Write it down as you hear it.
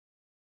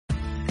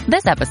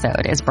This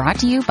episode is brought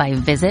to you by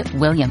Visit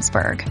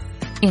Williamsburg.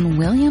 In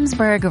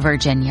Williamsburg,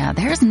 Virginia,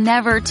 there's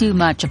never too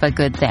much of a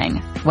good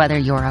thing. Whether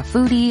you're a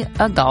foodie,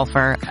 a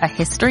golfer, a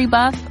history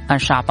buff, a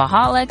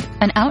shopaholic,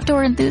 an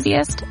outdoor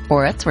enthusiast,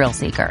 or a thrill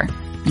seeker,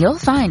 you'll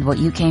find what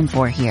you came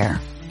for here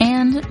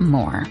and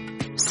more.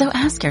 So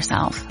ask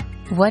yourself,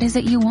 what is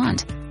it you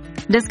want?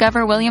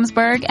 Discover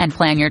Williamsburg and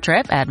plan your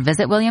trip at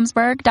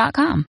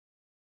visitwilliamsburg.com.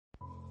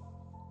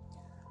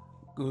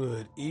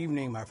 Good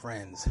evening, my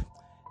friends,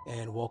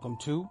 and welcome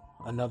to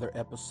another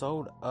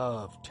episode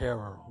of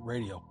Terror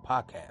Radio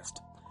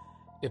Podcast.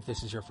 If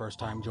this is your first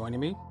time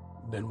joining me,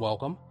 then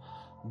welcome.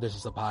 This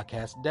is a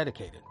podcast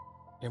dedicated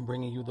in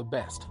bringing you the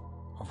best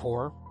of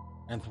horror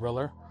and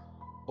thriller,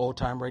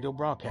 old-time radio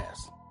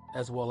broadcasts,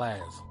 as well as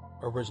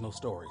original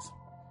stories.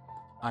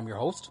 I'm your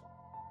host,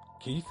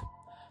 Keith,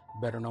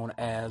 better known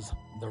as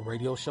the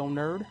Radio Show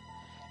Nerd,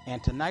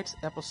 and tonight's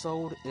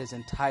episode is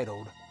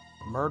entitled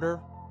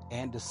Murder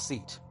and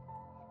Deceit.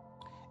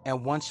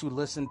 And once you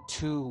listen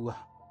to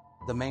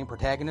the main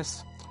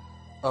protagonists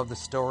of the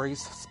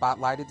stories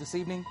spotlighted this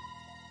evening,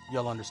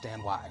 you'll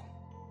understand why.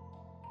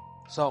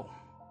 So,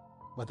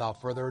 without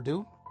further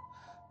ado,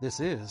 this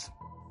is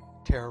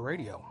Terror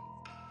Radio.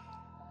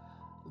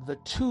 The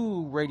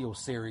two radio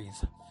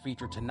series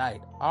featured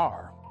tonight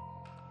are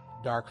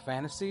Dark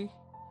Fantasy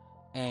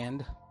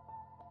and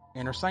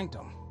Inner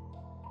Sanctum.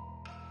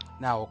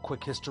 Now, a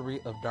quick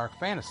history of Dark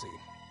Fantasy.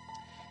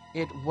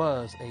 It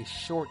was a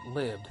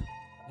short-lived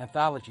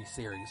anthology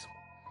series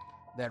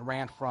that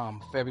ran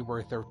from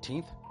February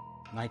 13th,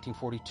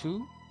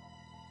 1942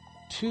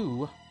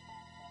 to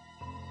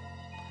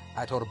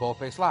I Told a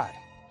Bold-Faced Lie.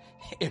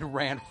 It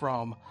ran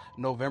from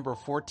November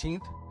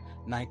 14th,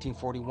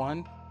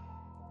 1941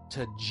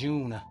 to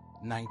June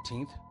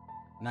 19th,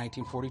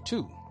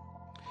 1942.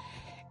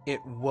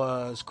 It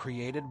was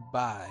created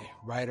by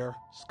writer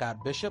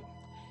Scott Bishop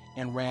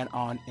and ran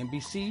on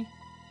NBC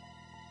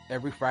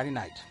every Friday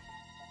night.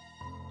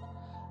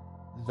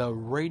 The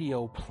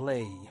radio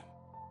play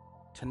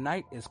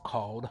tonight is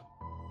called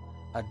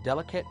A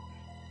Delicate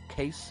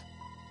Case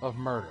of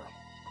Murder.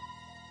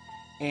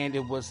 And it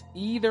was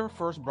either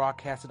first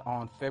broadcasted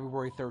on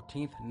February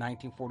 13th,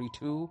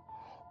 1942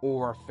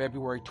 or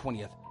February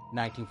 20th,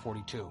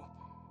 1942.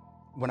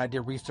 When I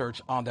did research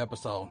on the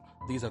episode,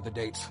 these are the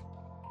dates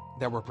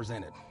that were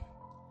presented.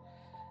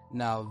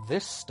 Now,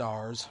 this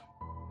stars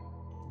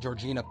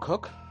Georgina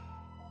Cook,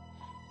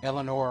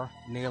 Eleanor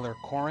Naylor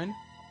Corrin,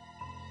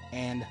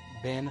 and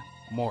Ben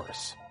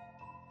Morris.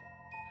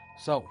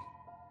 So,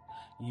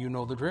 you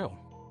know the drill.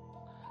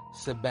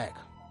 Sit back,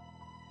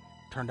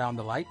 turn down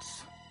the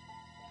lights,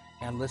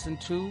 and listen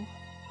to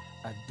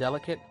A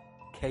Delicate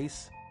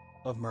Case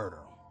of Murder.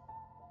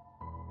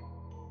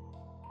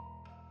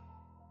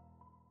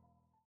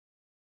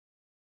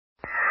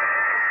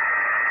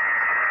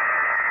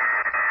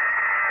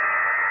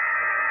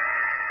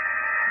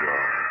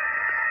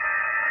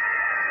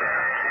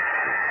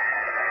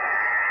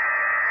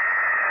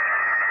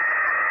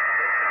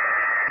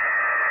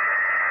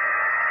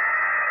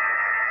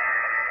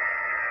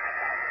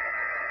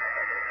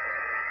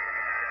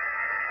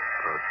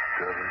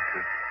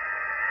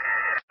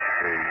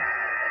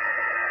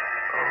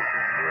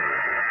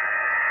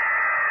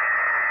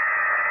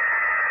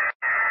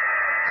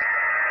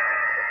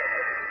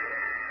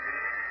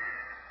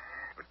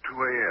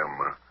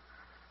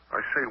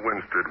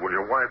 Winstead, will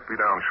your wife be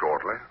down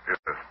shortly?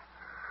 Yes.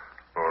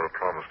 Laura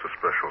promised a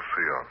special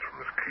seance from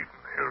Miss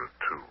Keaton here at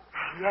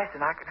 2. Yes,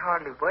 and I can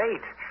hardly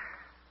wait.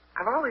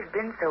 I've always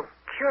been so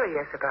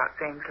curious about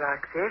things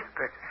like this,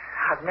 but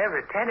I've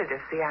never attended a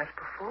seance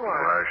before.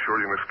 Well, I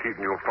assure you, Miss Keaton,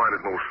 you'll find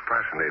it most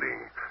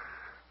fascinating.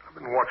 I've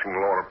been watching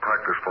Laura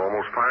practice for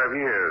almost 5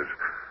 years.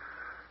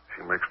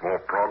 She makes more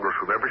progress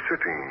with every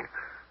sitting.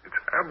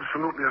 It's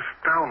absolutely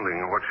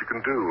astounding what she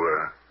can do.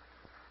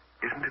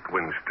 Isn't it,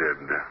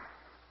 Winstead?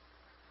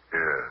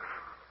 Yes,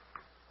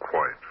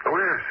 quite. Oh,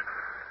 yes.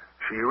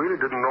 She really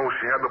didn't know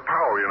she had the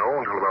power,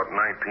 until about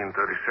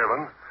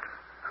 1937.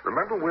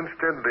 Remember,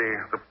 Winstead,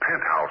 the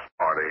penthouse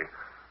party?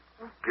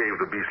 Who gave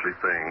the beastly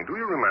thing? Do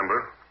you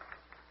remember?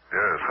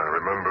 Yes, I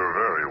remember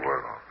very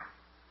well.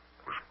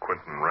 It was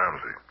Quentin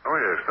Ramsey. Oh,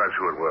 yes, that's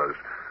who it was.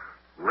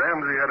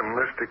 Ramsey had a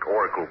mystic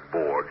oracle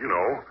board,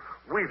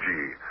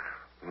 Ouija.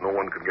 No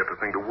one could get the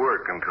thing to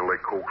work until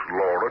they coaxed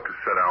Laura to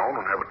sit down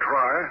and have a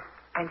try.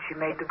 And she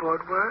made the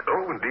board work?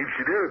 Oh, indeed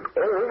she did.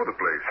 All over the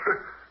place.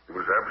 It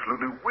was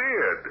absolutely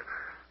weird.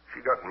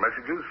 She got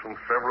messages from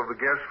several of the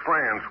guests'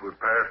 friends who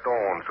had passed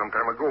on some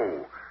time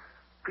ago.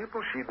 People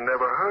she'd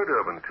never heard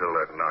of until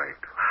that night.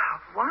 How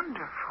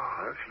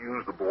wonderful. She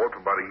used the board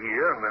for about a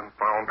year and then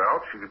found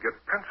out she could get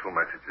pencil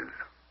messages.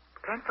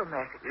 Pencil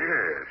messages?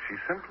 Yes, she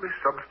simply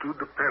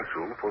substituted the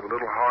pencil for the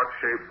little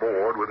heart-shaped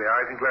board with the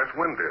isinglass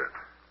window.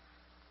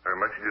 Her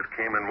messages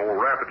came in more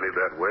rapidly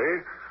that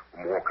way,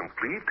 were more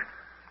complete,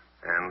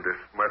 and this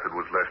method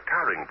was less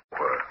tiring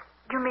for her.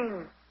 You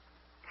mean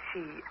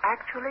she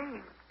actually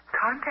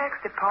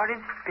contacts departed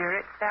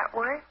spirits that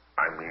way?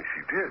 I mean, she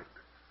did.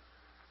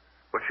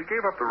 But she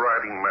gave up the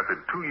writing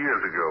method 2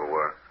 years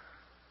ago.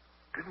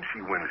 Didn't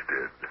she, Winstead?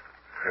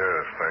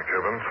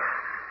 Evans.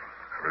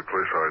 Every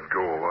place I'd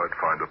go, I'd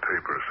find a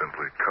paper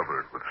simply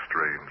covered with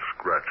strange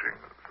scratching,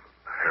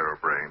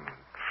 harebrained,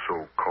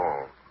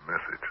 so-called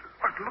messages.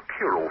 But look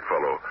here, old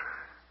fellow.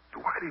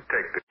 Do I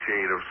detect a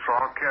shade of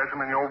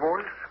sarcasm in your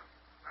voice?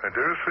 I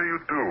dare say you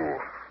do.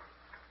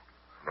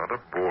 I'm not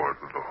aboard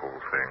with the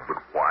whole thing. But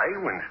why,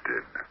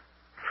 Winstead?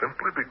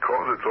 Simply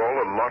because it's all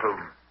a lot of...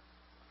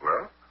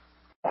 Well,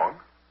 on.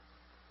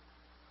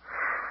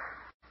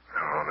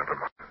 Oh, never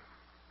mind.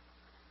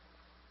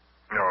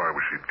 No, I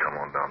wish you'd come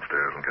on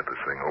downstairs and get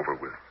this thing over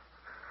with.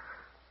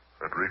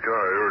 Frederica,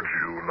 I urge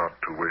you not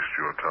to waste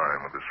your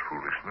time with this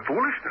foolishness.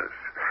 Foolishness?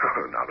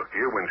 Now, look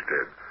here,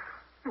 Winstead.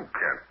 You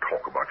can't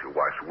talk about your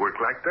wife's work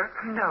like that.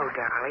 No,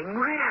 darling,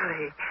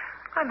 really.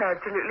 I'm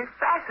absolutely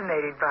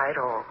fascinated by it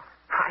all.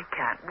 I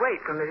can't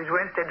wait for Mrs.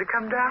 Winstead to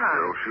come down.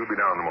 Well, she'll be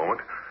down in a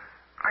moment.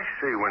 I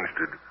say,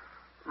 Winstead,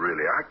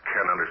 really, I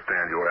can't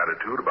understand your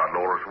attitude about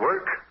Laura's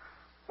work.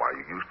 Why,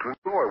 you used to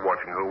enjoy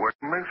watching her work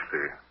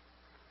immensely.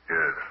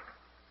 Yes.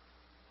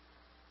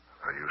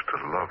 I used to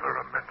love her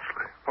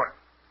immensely. What?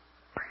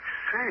 I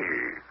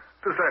say,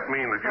 does that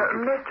mean that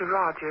you... Mr.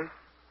 Rogers,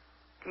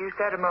 you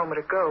said a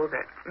moment ago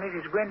that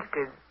Mrs.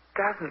 Winstead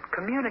doesn't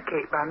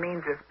communicate by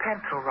means of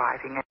pencil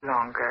writing any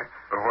longer.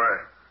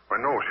 Why,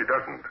 no, she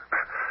doesn't.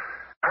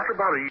 After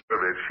about a year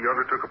of it, she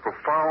undertook a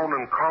profound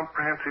and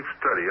comprehensive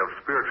study of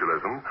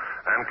spiritualism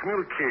and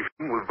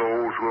communication with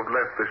those who have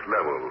left this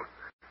level.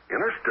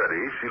 In her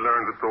study, she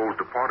learned that those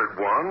departed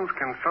ones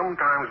can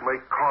sometimes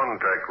make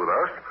contact with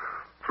us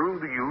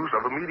through the use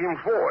of a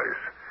medium's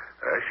voice.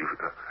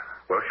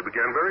 She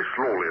began very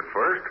slowly at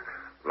first,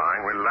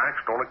 lying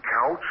relaxed on a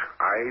couch,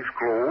 eyes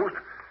closed,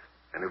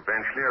 and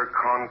eventually her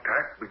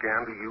contact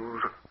began to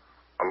use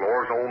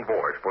Laura's own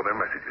voice for their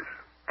messages.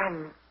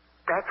 And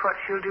that's what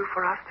she'll do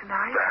for us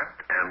tonight? That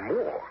and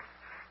more.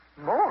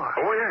 More?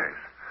 Oh, yes.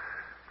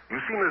 You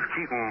see, Miss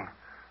Keaton,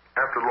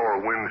 after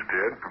Laura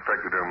Winstead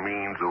perfected her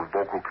means of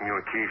vocal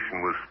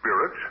communication with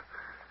spirits,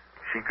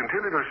 she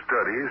continued her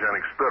studies and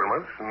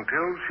experiments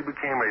until she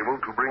became able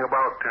to bring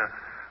about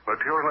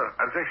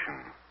materialization.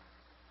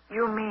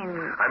 You mean...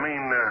 I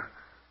mean,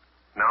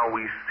 now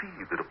we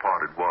see the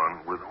departed one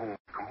with whom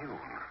we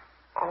commune.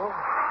 Oh.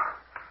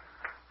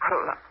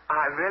 Well,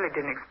 I really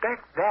didn't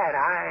expect that.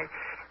 I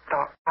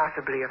thought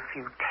possibly a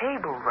few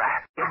table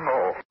wrappings.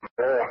 Oh,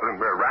 more than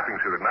mere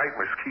wrappings here tonight,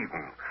 Miss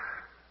Keaton.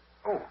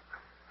 Oh,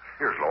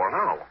 here's Laura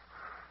now.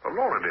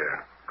 Laura,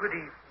 dear. Good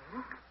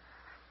evening.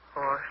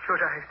 Or should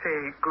I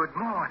say good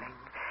morning?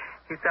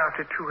 It's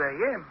after 2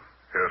 a.m.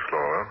 Yes,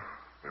 Laura.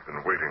 We've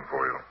been waiting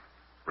for you.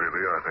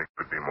 Really, I think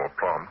we'd be more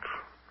prompt.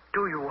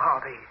 Do you,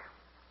 Harvey?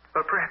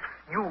 Or perhaps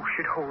you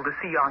should hold the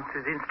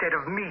seances instead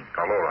of me.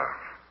 Now, Laura,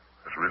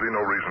 there's really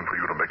no reason for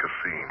you to make a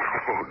scene.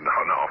 Oh,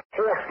 no, of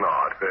course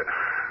not.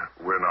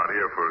 We're not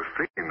here for a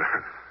scene.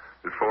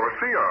 It's for a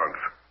seance.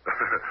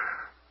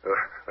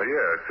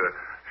 Yes.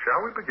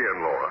 Shall we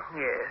begin, Laura?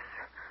 Yes.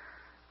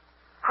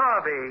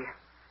 Harvey,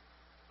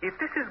 if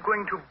this is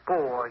going to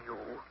bore you,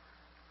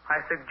 I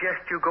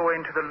suggest you go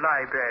into the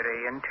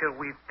library until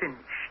we've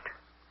finished.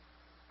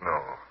 No,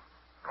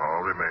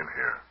 I'll remain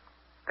here.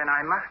 Then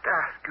I must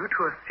ask you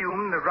to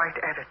assume the right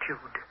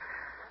attitude.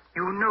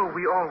 You know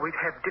we always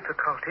have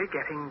difficulty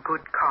getting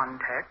good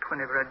contact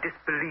whenever a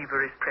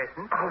disbeliever is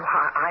present. Oh,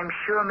 I'm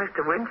sure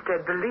Mr.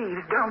 Winstead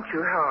believes, don't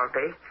you,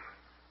 Harvey?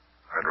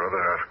 I'd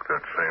rather ask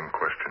that same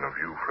question of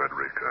you,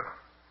 Frederica.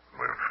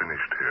 We're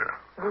finished here.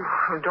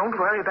 Oh, don't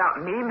worry about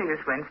me,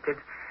 Mrs. Winstead.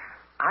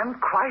 I'm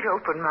quite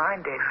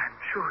open-minded. I'm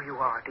sure you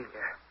are,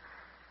 dear.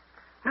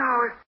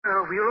 Now,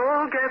 we'll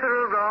all gather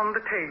around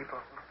the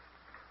table.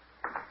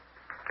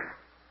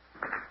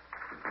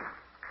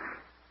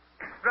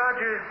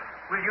 Rogers,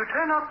 will you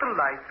turn off the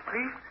lights,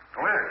 please?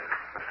 Oh,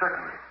 yes.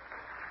 Certainly.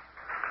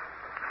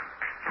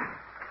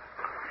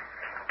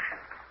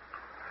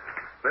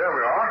 There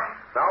we are.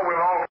 Now we'll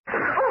all...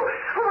 Oh,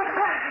 what's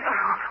that?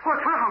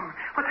 What's wrong?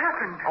 What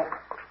happened? Oh,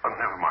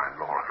 never mind,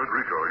 Laura.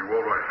 Frederica, are you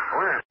all right?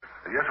 Oh, yes.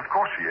 Yes, of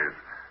course she is.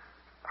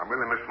 I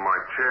really missed my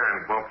chair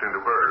and bumped into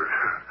hers.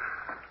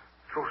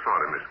 So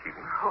sorry, Miss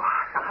Keaton. Oh,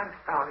 I'm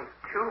sorry,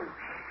 too.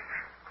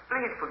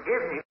 Please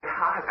forgive me.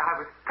 I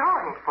was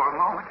startled for a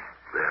moment.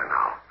 There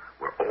now.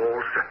 We're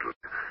all settled.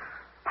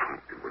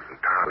 It was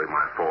entirely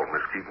my fault,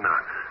 Miss Keaton.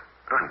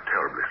 I'm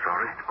terribly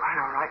sorry. It's quite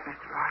all right,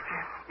 Mr.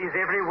 Rogers. Is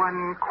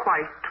everyone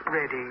quite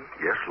ready?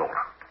 Yes,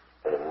 Laura.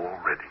 All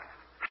ready.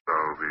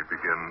 Shall we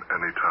begin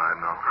any time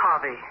now?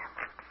 Harvey,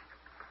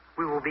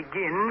 we will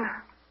begin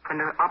when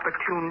the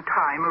opportune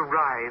time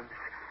arrives.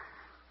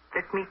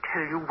 Let me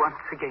tell you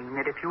once again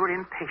that if you are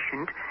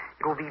impatient,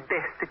 it will be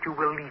best that you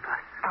will leave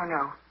us. Oh,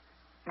 no.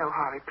 No,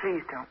 Harvey,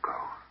 please don't go.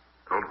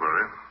 Don't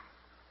worry.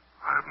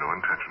 I have no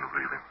intention of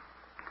leaving.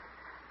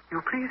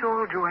 You please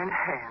all join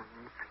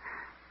hands.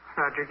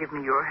 Roger, give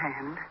me your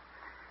hand.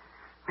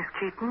 Miss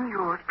Keaton,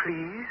 yours,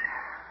 please.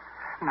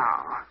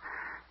 Now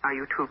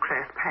you two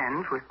clasp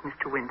hands with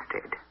Mr.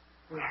 Winstead.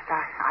 Yes,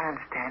 I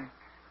understand.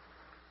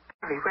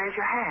 Harvey, where's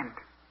your hand?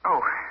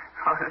 Oh,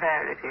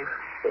 there it is.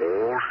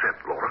 All set,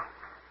 Laura.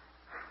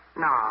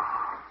 Now,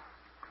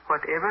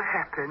 whatever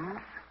happens,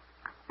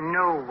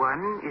 No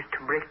one is to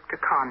break the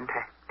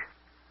contact.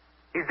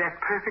 Is that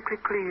perfectly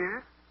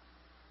clear?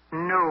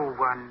 No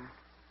one.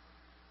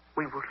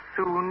 We will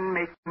soon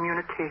make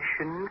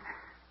communication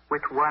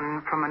with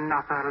one from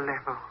another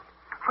level.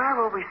 Where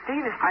will we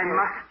see this? I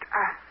must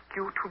ask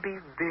you to be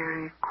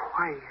very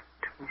quiet,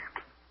 Miss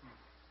Keaton.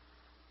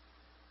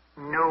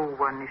 No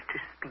one is to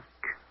speak.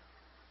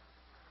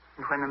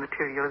 And when the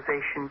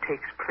materialization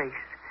takes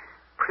place,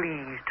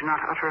 please do not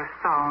utter a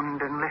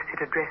sound unless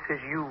it addresses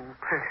you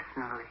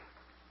personally.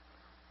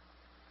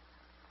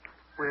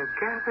 We're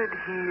gathered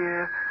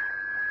here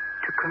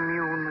to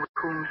commune with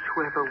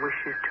whomsoever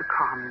wishes to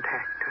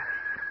contact us.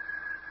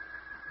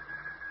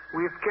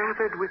 We've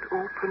gathered with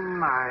open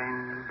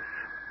minds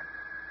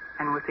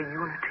and with a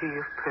unity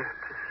of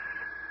purpose.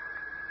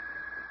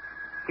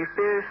 If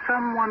there is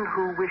someone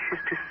who wishes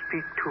to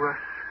speak to us,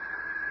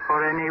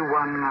 or any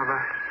one of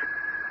us,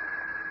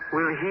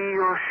 will he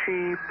or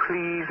she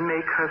please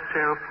make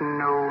herself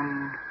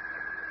known?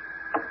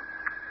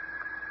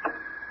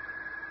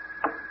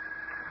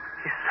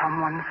 Is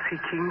someone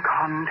seeking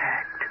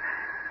contact?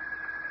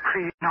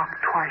 Please knock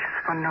twice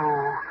for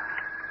no,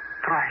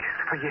 thrice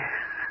for yes.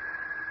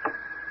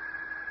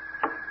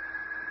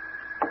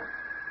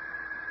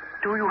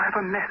 Do you have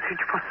a message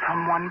for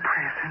someone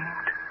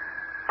present?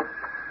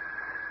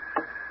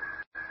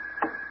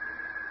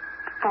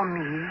 For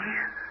me?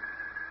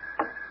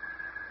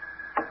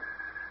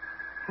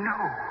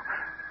 No.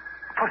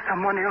 For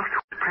someone else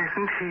who's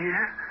present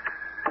here?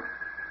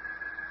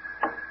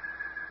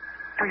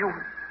 Do you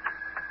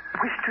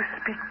wish to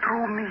speak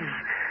through me?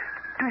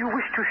 Do you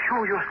wish to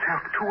show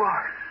yourself to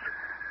us?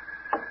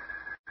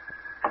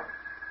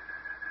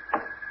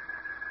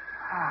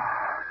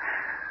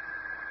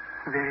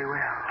 Very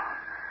well.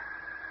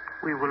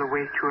 We will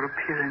await your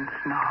appearance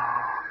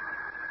now.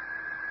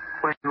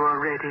 When you are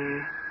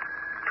ready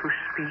to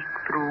speak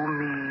through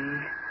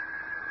me,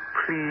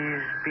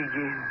 please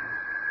begin.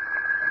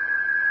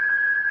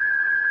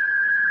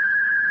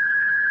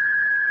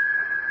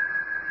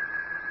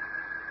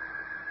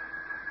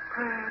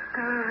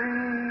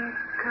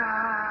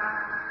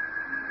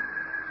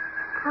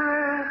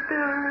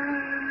 Frederica,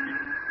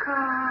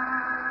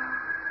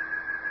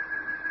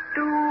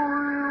 do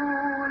you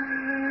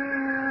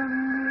hear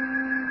me?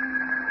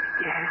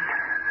 Yes,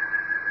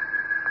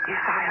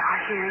 I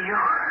hear you. I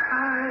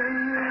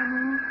am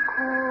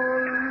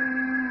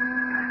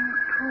calling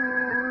to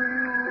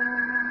you,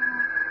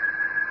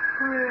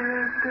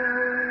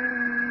 Frederica.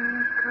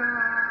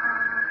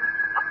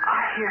 I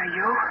hear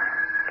you.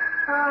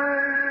 I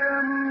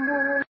am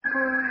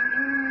over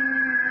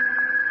here.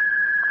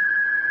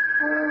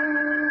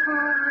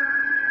 Over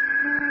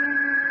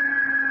here.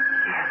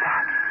 Yes,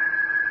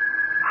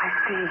 I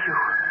see you.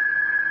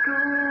 Do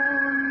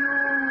you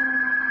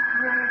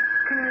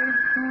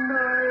recognize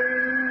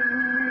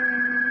me,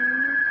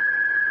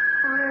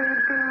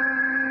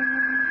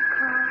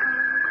 Frederica?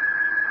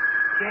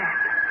 Yes.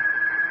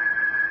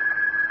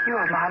 You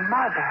are my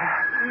mother.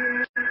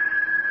 Yes,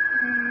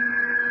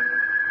 dear.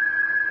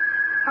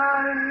 I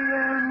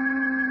am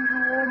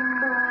your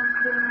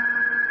mother.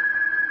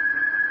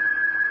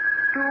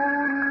 Do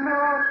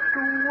not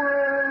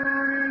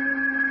worry,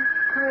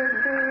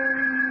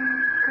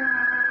 Frederica.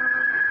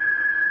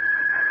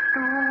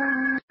 Do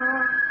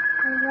not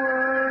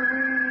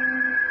worry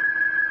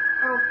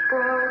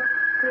about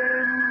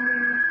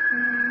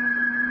anything.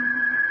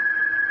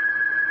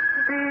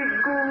 Be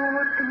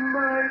good,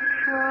 my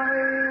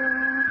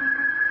child.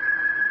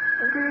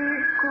 Be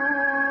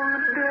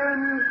good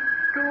and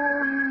do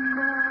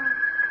not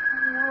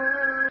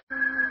worry.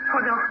 Oh,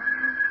 no.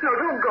 No,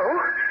 don't go.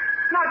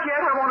 Not yet.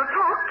 I want to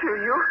talk to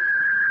you.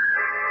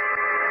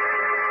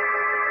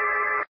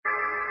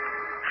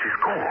 She's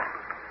gone.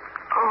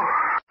 Oh,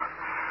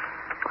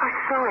 I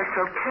saw her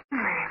so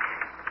plainly.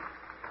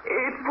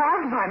 It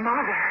was my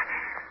mother.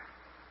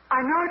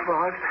 I know it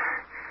was.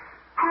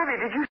 Harvey,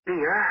 did you see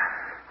her?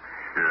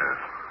 Yes,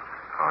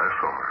 I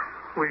saw her.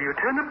 Will you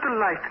turn up the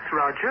lights,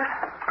 Roger?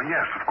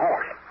 Yes, of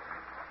course.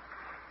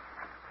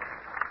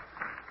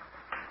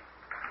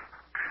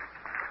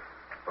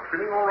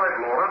 Feeling all right,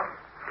 Laura?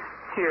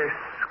 Yes,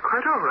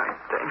 quite all right,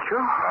 thank you.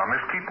 Miss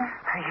Keaton?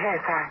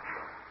 Yes,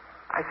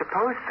 I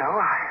suppose so.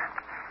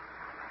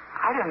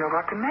 I don't know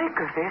what to make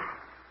of this.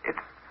 It's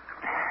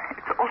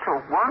all so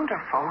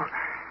wonderful.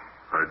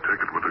 I'd take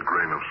it with a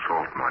grain of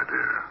salt, my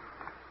dear.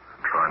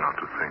 Try not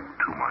to think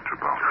too much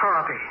about it.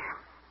 Harvey,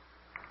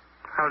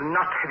 I'll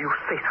not have you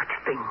say such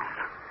things.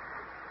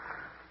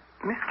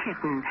 Miss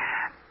Keaton,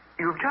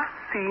 you've just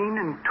seen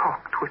and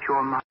talked with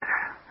your mother.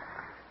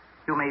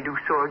 You may do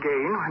so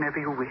again whenever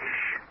you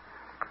wish.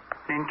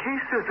 In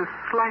case there's the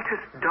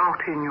slightest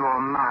doubt in your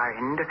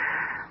mind,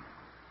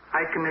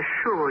 I can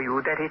assure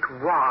you that it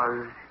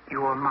was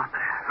your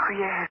mother. Oh,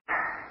 yes.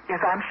 Yes,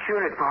 I'm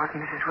sure it was,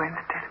 Mrs.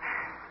 Winstead.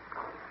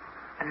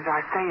 And as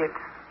I say,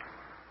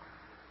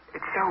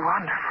 it's so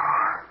wonderful.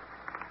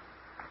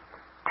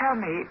 Tell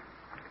me,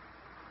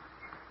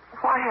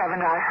 why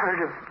haven't I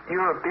heard of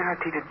your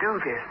ability to do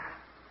this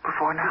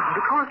before now?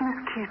 Because, Miss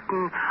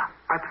Keaton,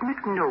 I permit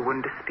no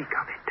one to speak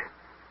of it.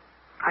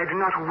 I do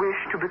not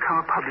wish to become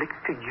a public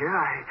figure.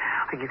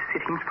 I give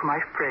sittings for my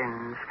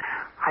friends.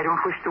 I don't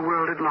wish the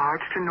world at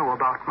large to know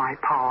about my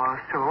power,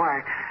 so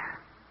I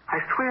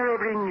swear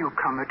every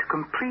newcomer to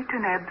complete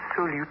and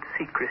absolute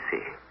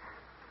secrecy.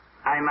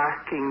 I'm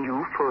asking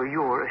you for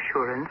your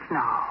assurance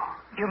now.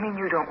 You mean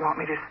you don't want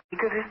me to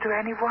speak of this to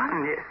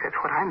anyone? Yes, that's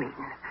what I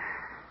mean.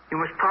 You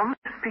must promise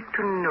to speak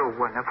to no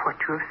one of what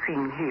you have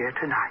seen here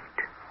tonight.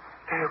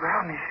 Very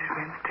well, Mrs.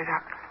 Winstead.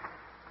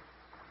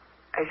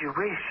 As you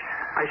wish.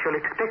 I shall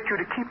expect you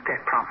to keep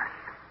that promise.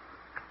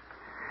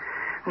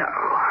 Now,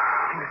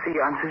 the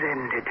seance is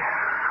ended.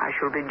 I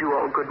shall bid you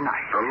all good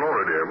night.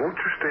 Laura, dear, won't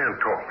you stay and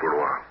talk for a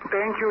while?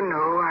 Thank you,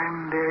 no.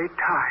 I'm very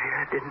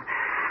tired, and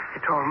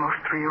it's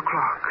almost 3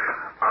 o'clock.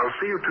 I'll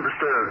see you to the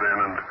stairs then,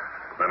 and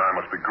then I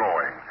must be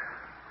going.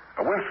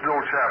 Winston,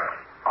 old chap,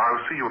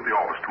 I'll see you at the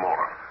office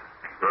tomorrow.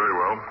 Very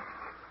well.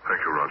 Thank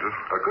you, Rogers.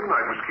 Good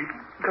night, Miss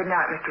Keaton. Good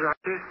night, Mr.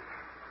 Rogers.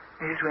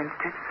 Mrs.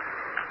 Winstead.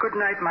 Good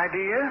night, my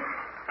dear.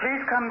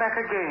 Please come back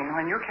again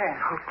when you can.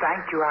 Oh,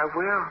 thank you, I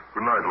will.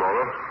 Good night,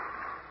 Laura.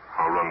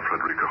 I'll run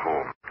Frederica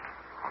home.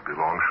 I'll be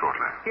along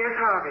shortly. Yes,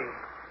 Harvey.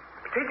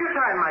 Take your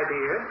time, my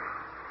dear.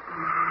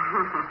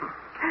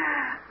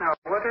 Now,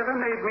 whatever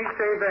made me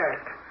say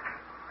that?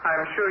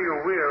 I'm sure you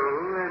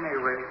will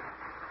anyway.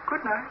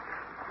 Good night.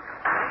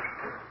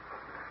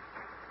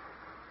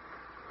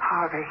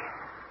 Harvey.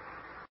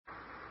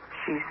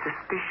 She's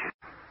suspicious.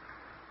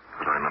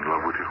 That I'm in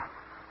love with you?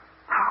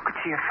 How could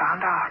she have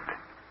found out?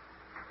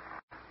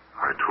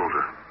 I told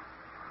her.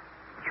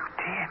 You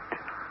did?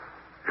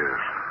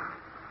 Yes.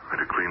 Made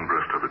a clean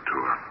breast of it to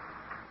her.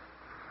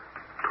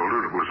 Told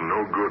her it was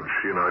no good,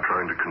 she and I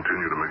trying to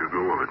continue to make a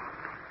go of it.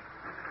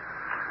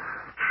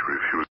 She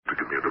refused to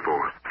give me a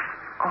divorce.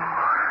 Oh.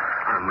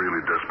 I'm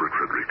really desperate,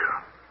 Frederica.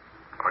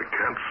 I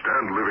can't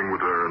stand living with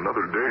her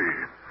another day.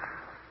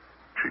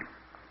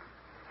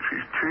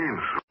 She's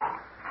changed so.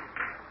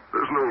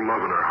 There's no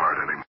love in her heart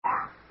anymore.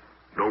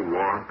 No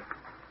warmth.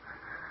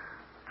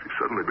 She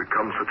suddenly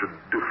becomes such a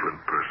different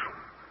person.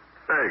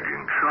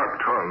 Nagging,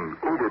 sharp-tongued,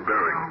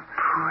 overbearing. Oh,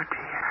 poor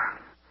dear.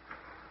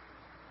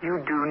 You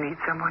do need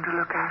someone to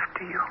look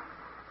after you.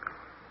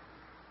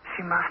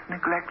 She must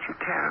neglect you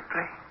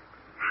terribly.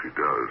 She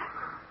does.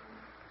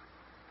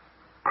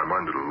 I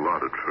minded a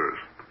lot at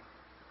first.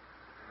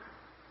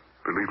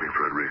 Believe me,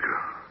 Frederica,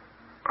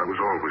 I was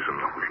always in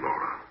love with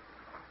Laura.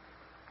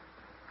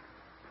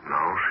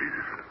 Now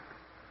she's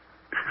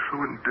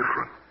so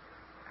indifferent.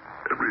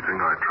 Everything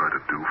I try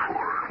to do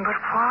for her. But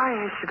why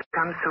has she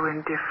become so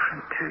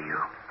indifferent to you?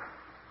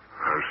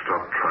 I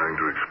stopped trying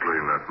to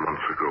explain that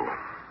months ago.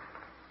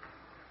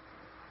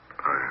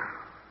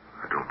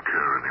 I don't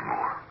care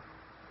anymore.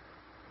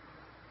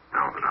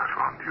 Now that I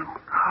found you.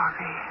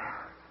 Harvey.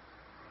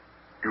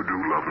 You do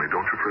love me,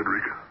 don't you,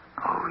 Frederica?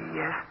 Oh,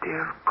 yes,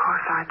 dear. Of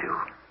course I do.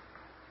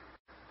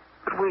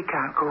 But we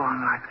can't go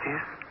on like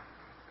this.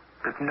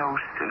 There's no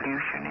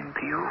solution in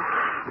view.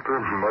 There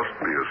must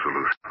be a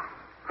solution.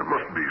 There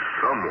must be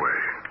some way.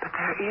 But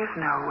there is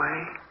no way.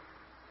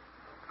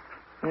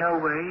 No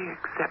way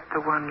except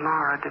the one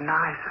Laura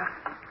denies us.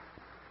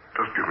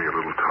 Just give me a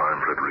little time,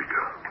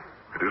 Frederica.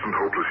 It isn't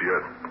hopeless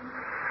yet.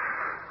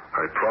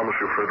 I promise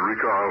you,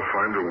 Frederica, I'll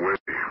find a way.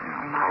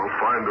 I'll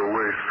find a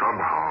way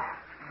somehow.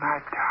 My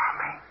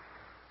darling.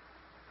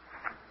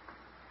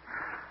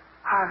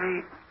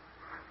 Harvey,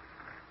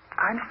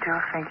 I'm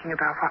still thinking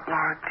about what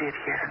Laura did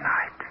here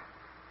tonight.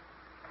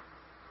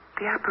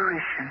 The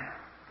apparition.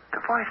 The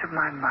voice of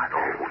my mother.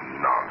 Oh,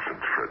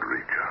 nonsense,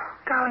 Frederica.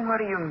 Darling, what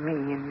do you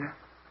mean?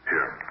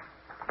 Here,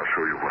 I'll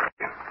show you what I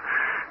mean.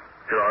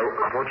 Here,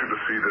 I want you to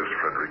see this,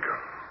 Frederica.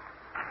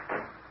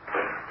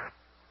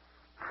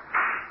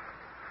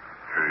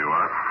 Here you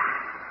are.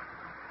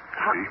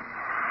 See?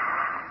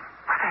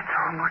 Well, that's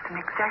almost an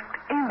exact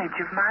image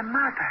of my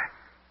mother.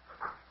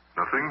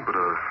 Nothing but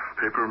a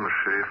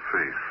papier-mâché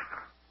face,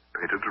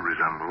 painted to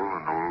resemble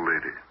an old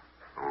lady,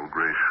 an old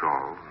gray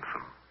shawl, and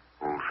some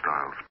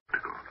old-style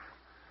spectacles.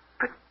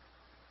 But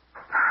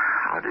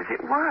how does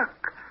it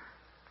work?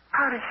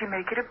 How did she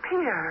make it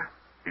appear?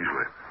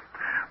 Easily.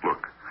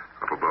 Look,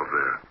 up above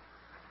there.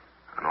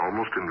 An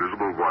almost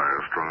invisible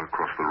wire strung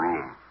across the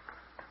room.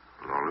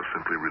 Laura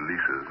simply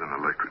releases an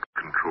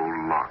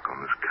electric-controlled lock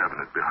on this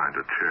cabinet behind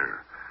her chair.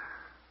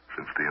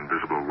 Since the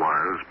invisible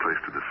wire is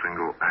placed at a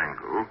single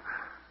angle,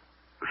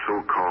 the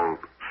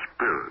so-called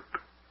spirit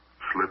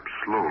slips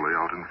slowly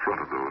out in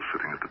front of those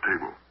sitting at the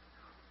table.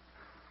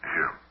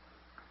 Here,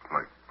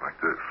 like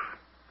this.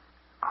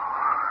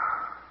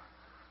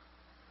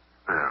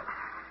 There.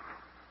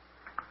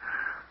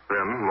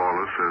 Then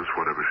Laura says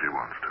whatever she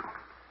wants to.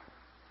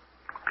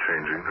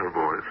 Changing her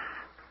voice.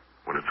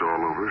 When it's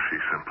all over, she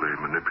simply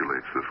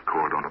manipulates this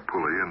cord on a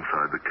pulley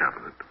inside the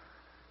cabinet.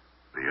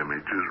 The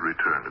image is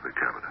returned to the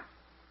cabinet.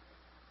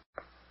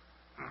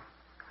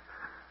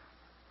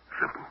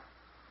 Simple.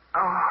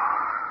 Oh.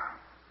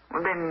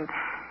 Well, then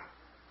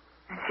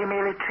she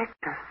merely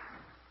tricked us.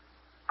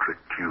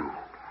 Tricked you.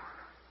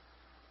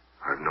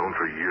 I've known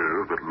for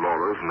years that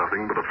Laura's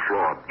nothing but a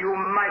fraud. You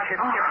might have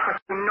kept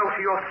what you no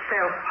to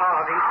yourself,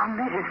 Harvey. Oh,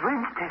 Mrs.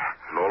 Winstead.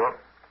 Laura,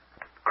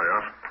 I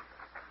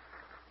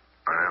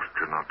asked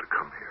her not to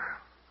come here.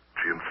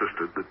 She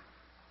insisted that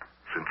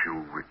since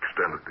you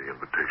extended the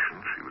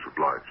invitation, she was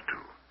obliged to.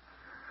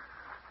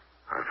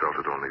 I felt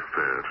it only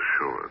fair to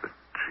show her that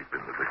she'd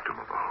been the victim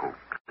of a hoax.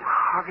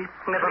 Harvey,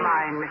 never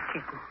mind, Miss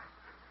Keaton.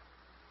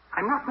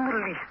 I'm not in the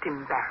least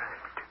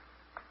embarrassed.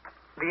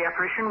 The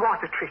apparition was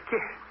a trick,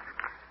 yes.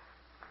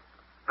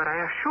 But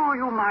I assure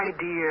you, my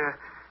dear,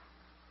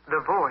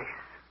 the voice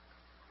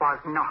was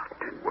not.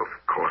 Well,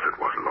 of course it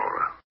was,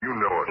 Laura. You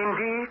know it.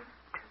 Indeed,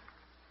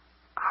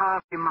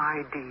 Harvey,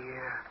 my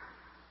dear,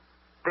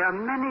 there are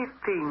many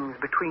things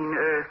between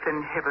earth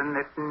and heaven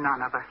that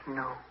none of us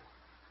know.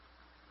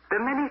 There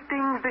are many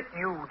things that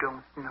you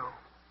don't know.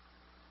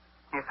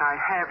 Yes, I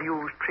have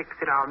used tricks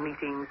at our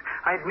meetings,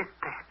 I admit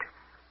that.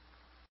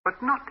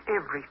 But not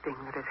everything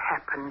that has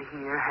happened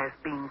here has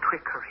been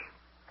trickery.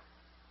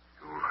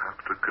 You'll have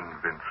to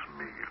convince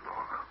me,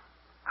 Laura.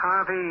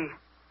 Harvey,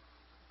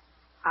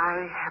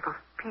 I have a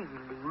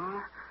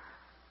feeling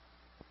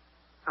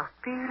that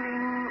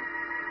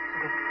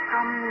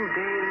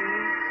someday,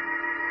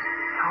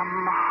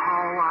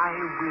 somehow I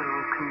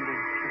will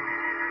convince you.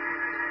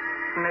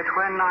 And that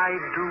when I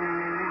do,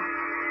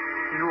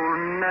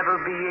 you'll never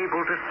be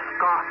able to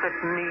scoff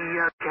at me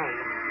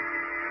again.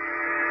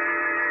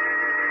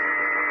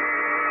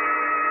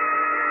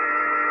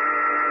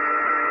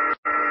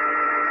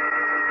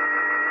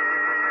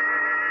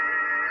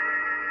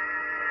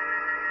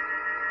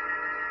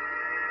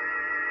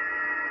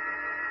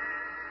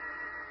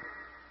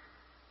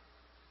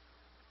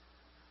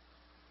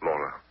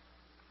 Laura,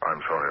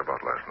 I'm sorry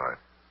about last night.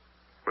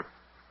 But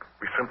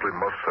we simply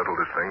must settle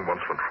this thing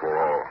once and for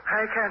all.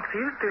 I can't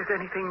see if there's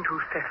anything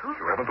to settle.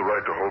 You haven't the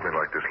right to hold me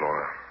like this,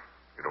 Laura.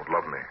 You don't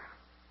love me.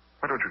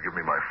 Why don't you give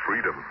me my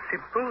freedom?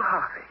 Simple,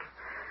 Harvey.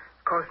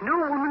 Because no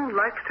woman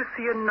likes to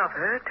see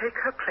another take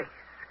her place.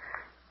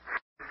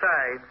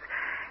 Besides,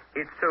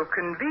 it's so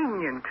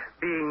convenient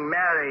being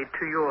married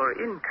to your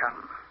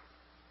income.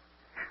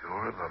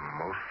 You're the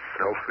most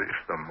selfish,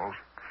 the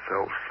most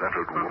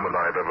self-centered woman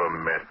I've ever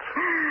met.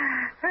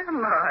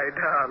 Am I,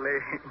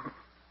 darling?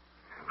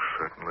 You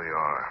certainly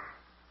are.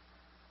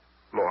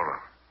 Laura,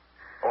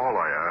 all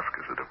I ask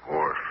is a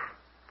divorce.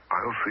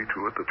 I'll see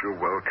to it that you're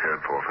well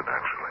cared for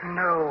financially.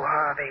 No,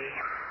 Harvey.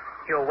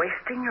 You're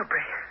wasting your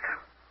breath.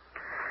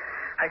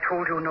 I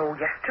told you no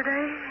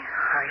yesterday.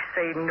 I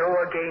say no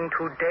again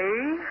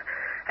today.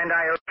 And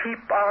I'll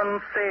keep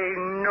on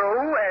saying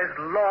no as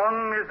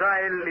long as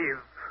I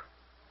live.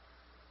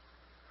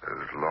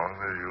 As long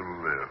as you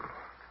live.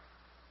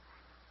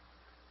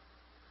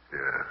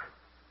 Yes.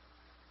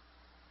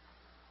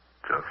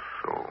 Just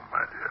so,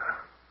 my dear.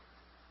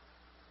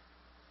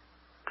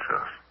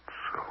 Just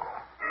so.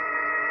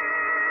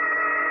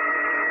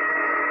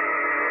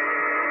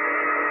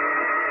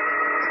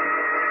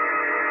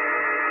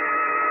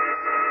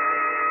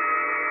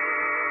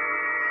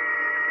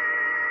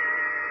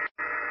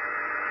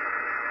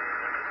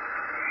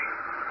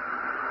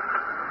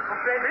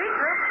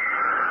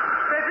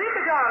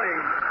 Frederica,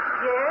 darling.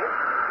 Yes?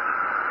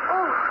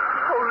 Oh,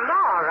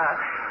 Laura.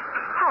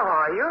 How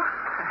are you?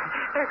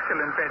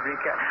 Excellent,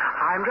 Frederica.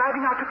 I'm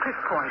driving out to Cliff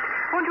Point.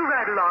 Won't you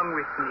ride along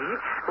with me?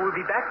 We'll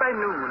be back by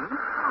noon.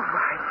 Oh,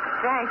 why,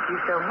 thank you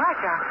so much.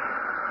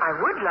 I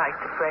would like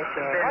the fresh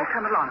air. Then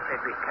come along,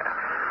 Frederica.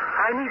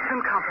 I need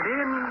some company,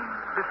 and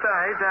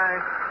besides,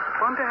 I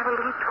want to have a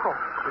little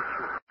talk with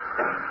you.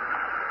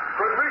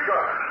 Frederica!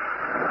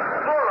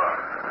 Laura!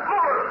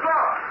 Laura,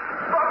 stop!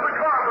 Stop the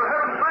car, for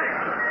heaven's sake!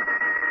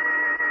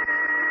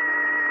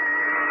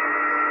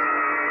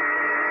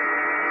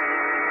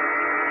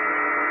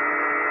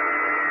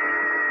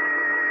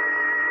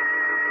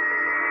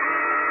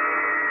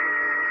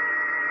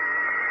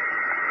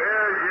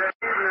 Here's your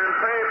evening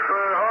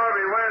paper.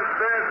 Harvey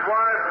Winstead's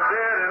wife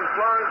dead and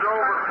plunged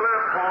over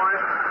Cliff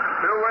Point.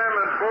 Two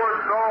women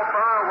forced off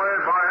highway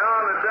by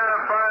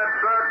unidentified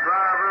truck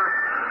driver.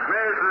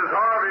 Mrs.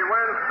 Harvey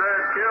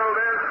Winstead killed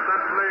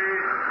instantly.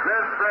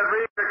 Miss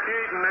Frederica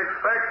Keaton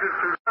expected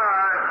to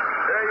die.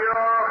 There you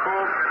are,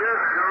 folks.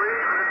 Just your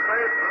evening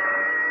paper.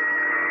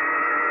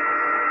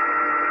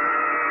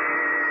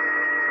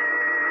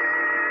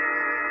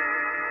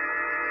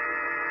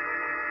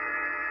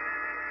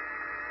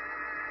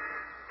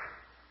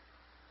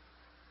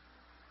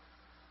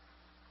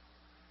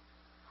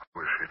 How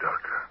is she,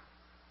 Doctor?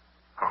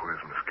 How is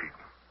Miss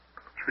Keaton?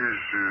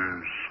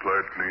 She's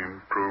slightly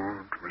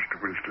improved, Mr.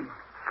 Winston.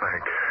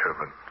 Thank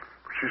heaven.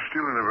 But she's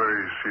still in a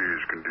very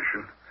serious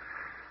condition.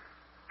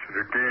 She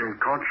regained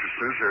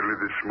consciousness early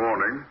this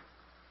morning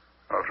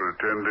after a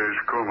 10 days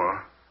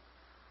coma.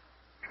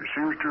 She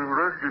seems to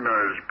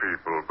recognize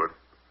people, but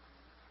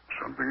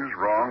something is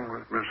wrong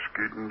with Miss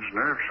Keaton's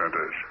nerve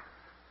centers.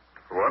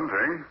 For one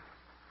thing,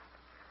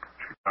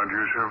 she can't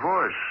use her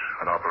voice.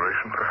 An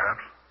operation,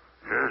 perhaps?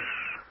 Yes,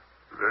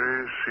 a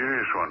very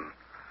serious one.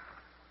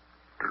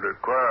 To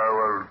require,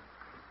 well,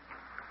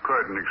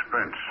 quite an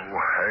expense. Oh,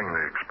 hang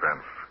the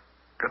expense.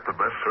 Get the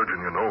best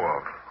surgeon you know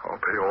of.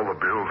 I'll pay all the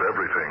bills,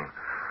 everything.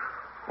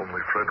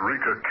 Only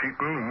Frederica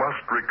Keaton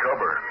must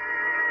recover.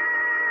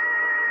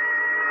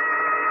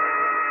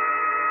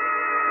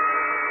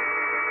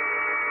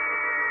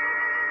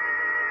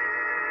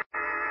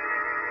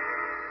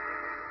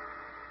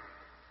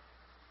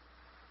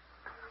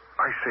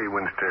 I say,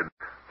 Winstead,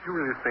 do you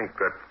really think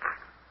that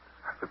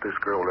this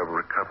girl will ever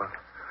recover?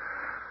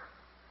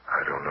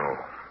 I don't know.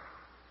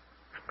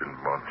 It's been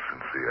months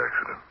since the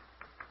accident.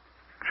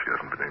 She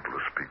hasn't been able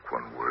to speak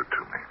one word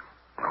to me.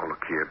 Oh,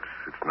 look here,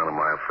 it's none of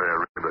my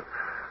affair, really, but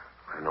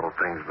I know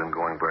things have been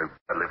going very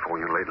badly for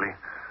you lately.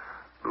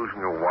 Losing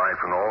your wife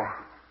and all.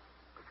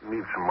 You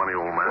need some money,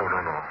 old man.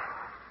 Oh, no.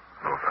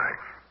 No,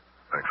 thanks.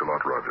 Thanks a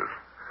lot, Rogers.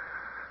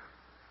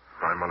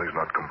 My money's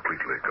not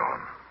completely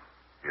gone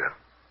yet.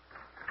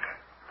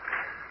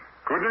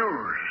 Good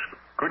news.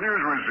 Good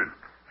news, Winston.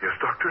 Yes,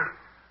 Doctor?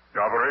 The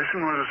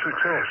operation was a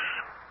success.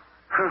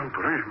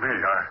 Believe me,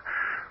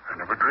 I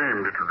never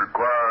dreamed it would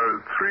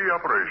require 3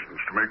 operations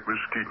to make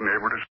Miss Keaton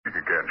able to speak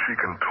again. She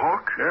can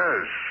talk?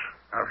 Yes,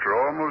 after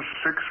almost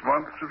 6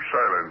 months of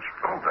silence.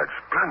 Oh, that's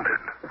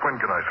splendid. When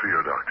can I see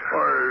her, Doctor?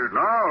 Why,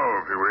 now,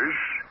 if you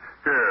wish.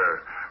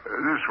 Here,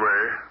 this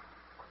way.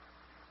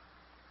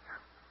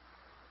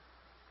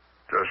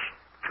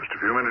 Just a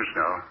few minutes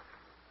now.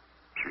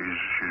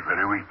 She's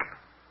very weak.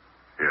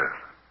 Yes.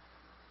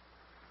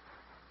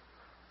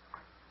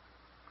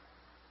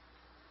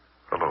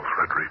 Hello,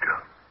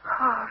 Frederica.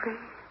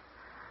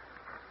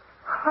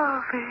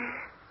 Harvey,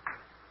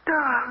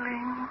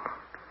 darling.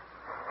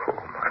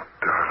 Oh, my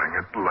darling,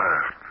 at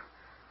last.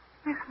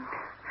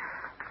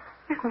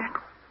 Isn't it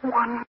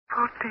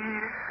wonderful,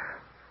 dear?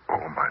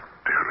 Oh, my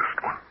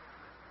dearest one.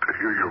 To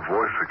hear your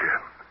voice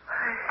again.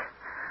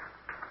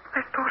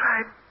 I thought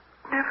I'd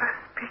never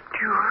speak to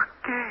you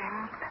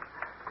again.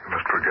 You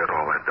must forget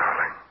all that,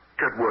 darling.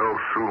 Get well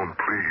soon,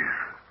 please.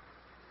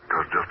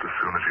 Because just as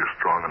soon as you're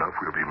strong enough,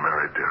 we'll be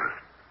married,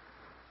 dearest.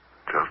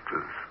 Just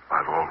as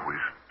I've always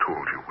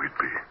told you we'd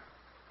be.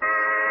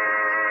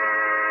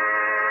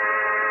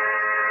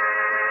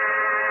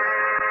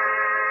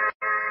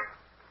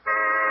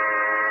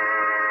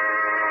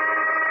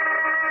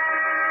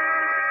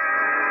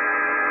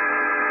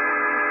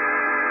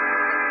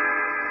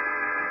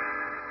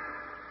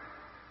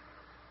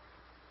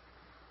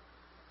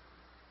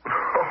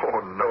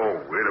 Oh,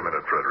 no. Wait a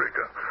minute,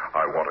 Frederica.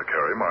 I want to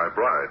carry my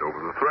bride over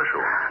the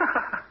threshold.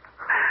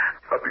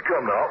 Up you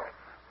come now.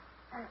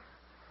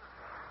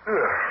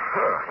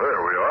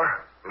 There we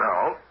are.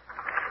 Now.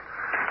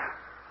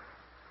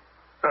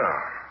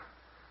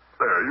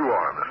 There you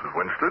are, Mrs.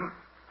 Winston,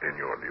 in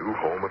your new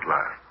home at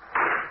last.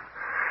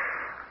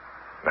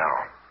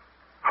 Now,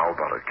 how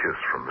about a kiss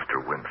from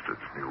Mr.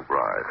 Winstead's new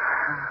bride?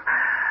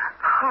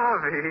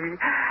 Harvey,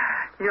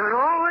 you're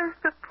always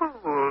the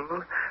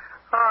fool,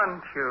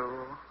 aren't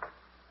you?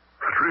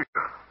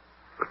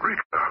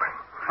 Frederica, darling.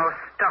 Oh,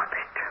 stop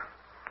it.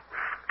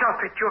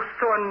 Stop it. You're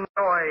so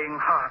annoying,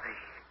 Harvey.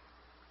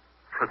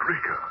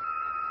 Frederica,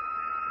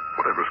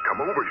 whatever's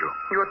come over you?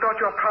 You thought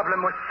your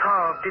problem was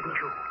solved, didn't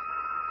you?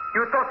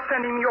 You thought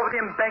sending me over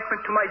the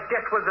embankment to my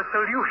death was the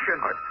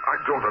solution. I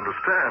don't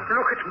understand.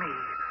 Look at me.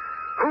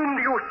 Whom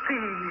do you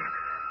see?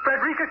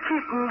 Frederica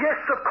Keaton, yes,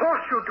 of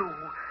course you do.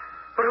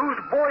 But whose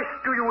voice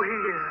do you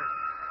hear?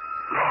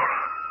 Laura.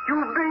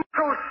 You've been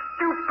so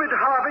stupid,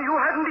 Harvey, you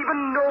hadn't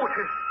even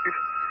noticed. It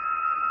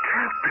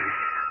can't be.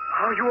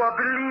 Are you a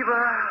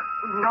believer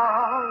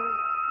now?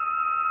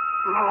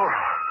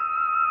 Laura,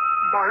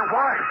 my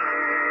wife.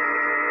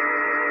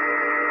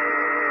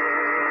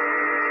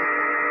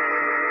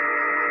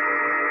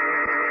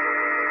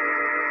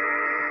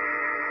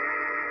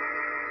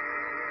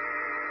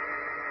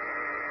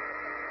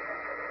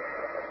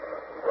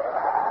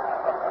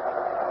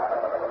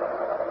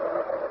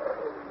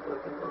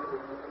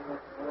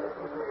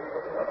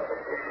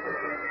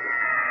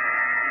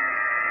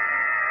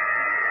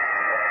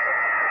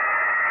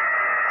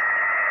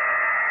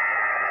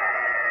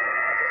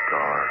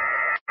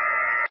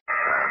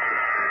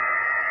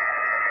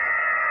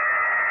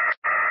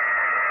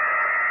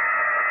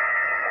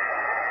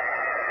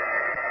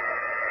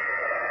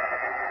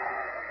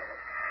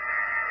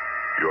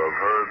 You have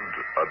heard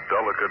A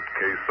Delicate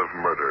Case of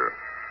Murder,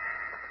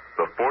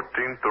 the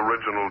 14th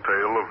original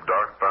tale of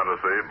dark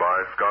fantasy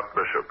by Scott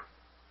Bishop.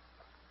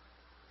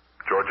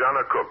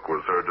 Georgiana Cook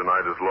was heard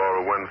tonight as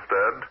Laura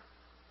Winstead.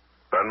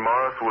 Ben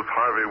Morris was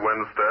Harvey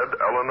Winstead.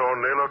 Eleanor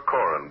Naylor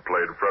Corrin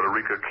played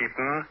Frederica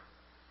Keaton.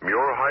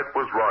 Muir Height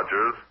was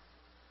Rogers.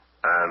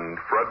 And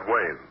Fred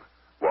Wayne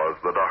was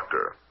the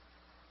Doctor.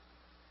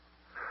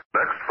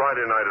 Next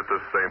Friday night at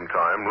this same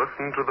time,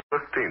 listen to the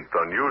 15th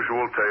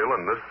unusual tale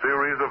in this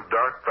series of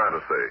dark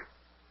fantasy,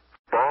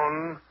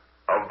 Spawn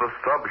of the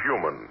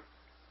Subhuman,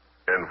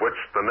 in which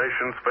the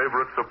nation's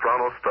favorite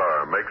soprano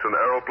star makes an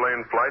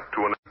aeroplane flight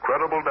to an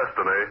incredible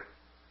destiny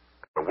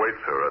and awaits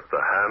her at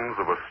the hands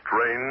of a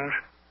strange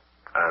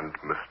and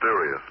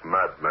mysterious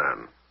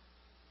madman.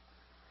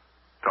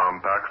 Tom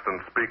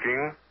Paxton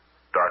speaking.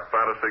 Dark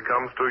Fantasy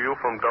comes to you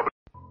from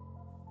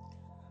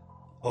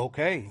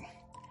Okay.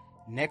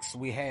 Next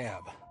we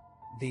have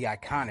the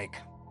iconic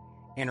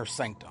Inner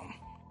Sanctum.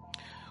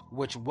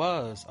 which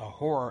was a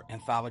horror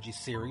anthology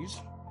series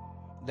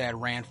that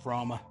ran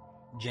from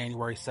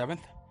January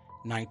 7th,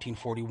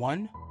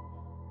 1941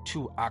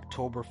 to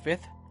October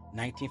 5th,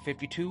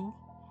 1952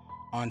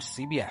 on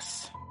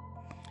CBS.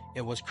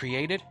 It was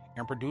created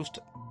and produced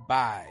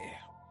by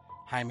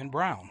Hyman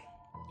Brown.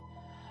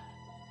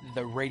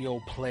 The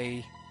radio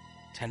play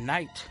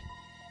tonight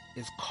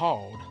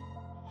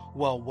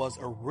was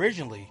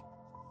originally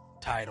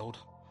titled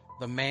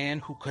The Man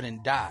Who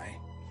Couldn't Die,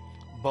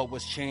 but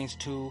was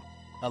changed to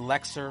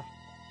Elixir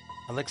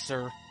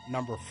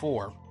number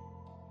 4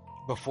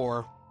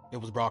 before it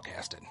was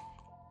broadcasted.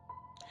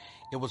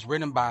 It was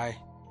written by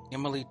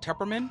Emily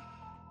Tepperman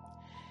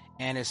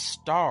and it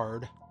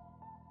starred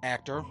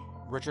actor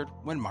Richard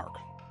Widmark.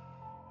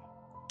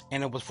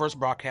 And it was first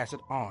broadcasted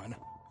on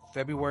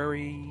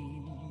February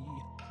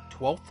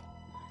 12th,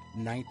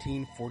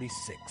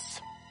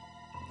 1946.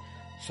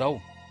 So,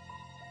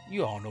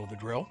 you all know the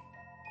drill.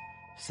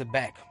 Sit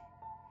back,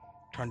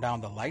 turn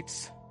down the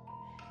lights,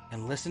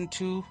 and listen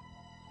to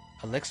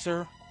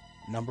Elixir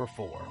number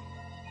 4.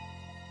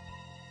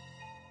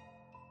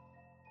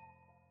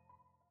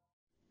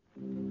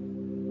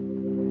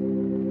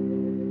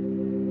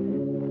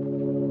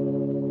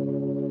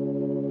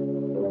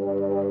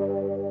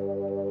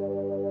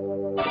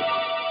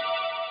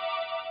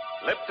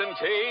 Lipton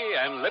Tea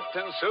and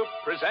Lipton Soup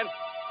present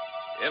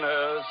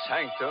Inner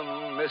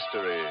Sanctum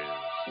Mysteries.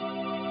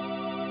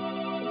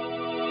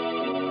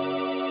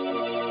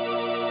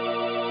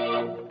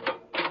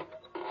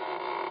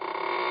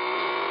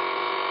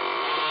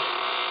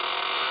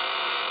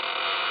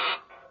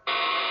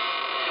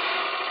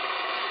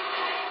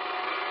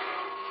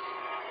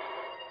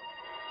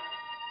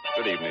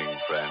 Good evening,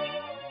 friends.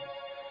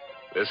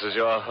 This is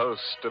your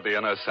host of the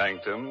Inner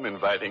Sanctum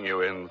inviting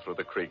you in through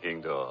the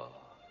creaking door.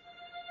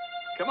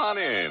 Come on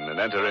in and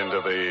enter into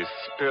the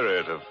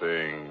spirit of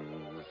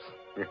things.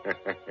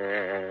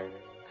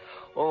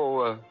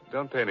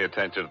 Don't pay any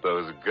attention to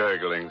those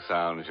gurgling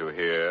sounds you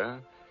hear.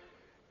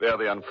 They're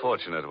the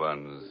unfortunate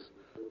ones.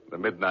 The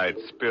midnight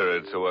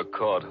spirits who were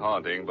caught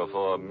haunting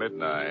before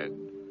midnight.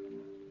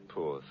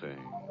 Poor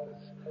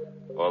things.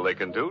 All they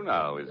can do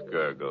now is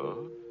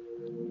gurgle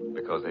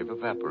because they've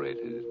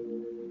evaporated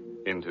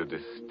into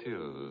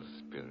distilled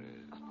spirits.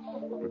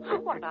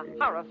 What a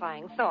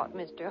horrifying thought,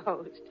 Mr.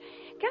 Host.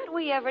 Can't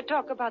we ever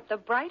talk about the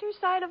brighter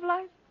side of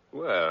life?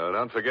 Well,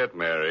 don't forget,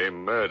 Mary,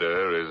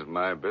 murder is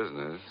my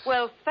business.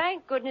 Well,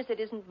 thank goodness it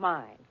isn't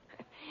mine.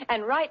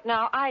 And right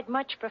now, I'd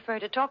much prefer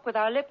to talk with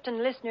our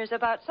Lipton listeners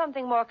about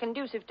something more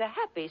conducive to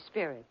happy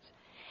spirits.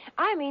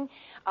 I mean,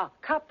 a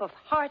cup of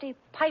hearty,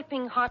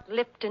 piping hot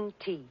Lipton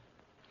tea.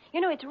 You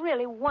know, it's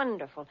really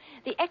wonderful,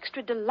 the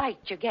extra delight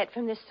you get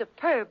from this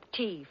superb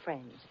tea,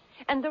 friends.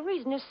 And the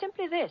reason is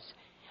simply this.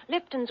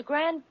 Lipton's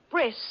grand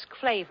brisk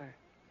flavor.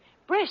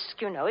 Brisk,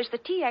 you know, is the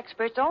tea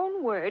expert's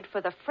own word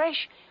for the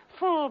fresh,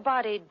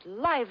 full-bodied,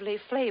 lively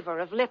flavor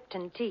of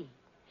Lipton tea.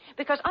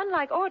 Because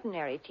unlike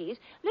ordinary teas,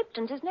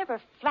 Lipton's is never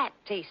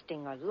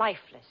flat-tasting or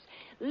lifeless.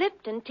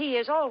 Lipton tea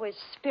is always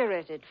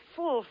spirited,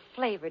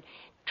 full-flavored,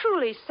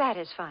 truly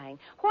satisfying.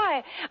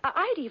 Why,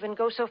 I'd even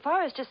go so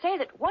far as to say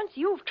that once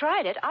you've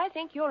tried it, I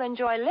think you'll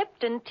enjoy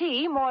Lipton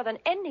tea more than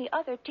any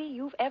other tea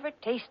you've ever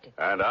tasted.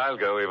 And I'll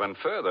go even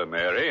further,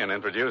 Mary, and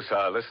introduce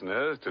our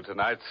listeners to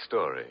tonight's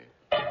story.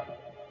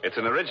 It's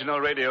an original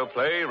radio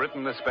play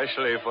written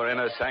especially for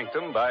Inner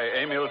Sanctum by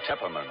Emil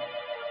Tepperman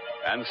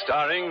and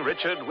starring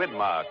Richard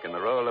Widmark in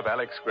the role of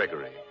Alex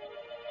Gregory.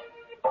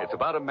 It's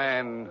about a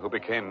man who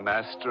became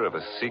master of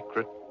a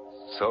secret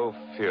so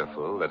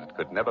fearful that it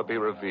could never be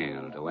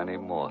revealed to any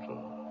mortal,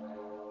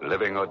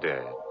 living or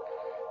dead.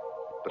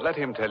 But let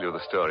him tell you the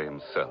story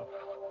himself,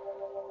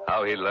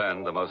 how he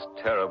learned the most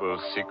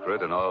terrible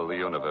secret in all the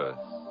universe,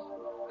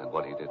 and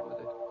what he did with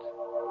it.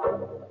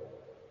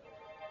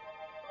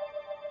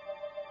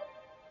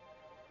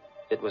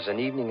 It was an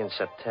evening in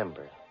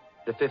September,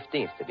 the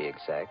 15th to be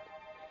exact,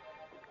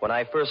 when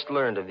I first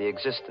learned of the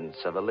existence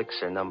of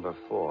Elixir number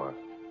 4.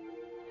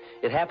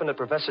 It happened at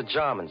Professor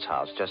Jarman's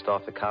house just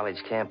off the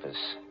college campus.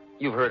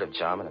 You've heard of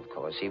Jarman, of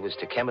course. He was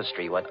to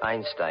chemistry what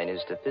Einstein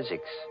is to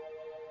physics.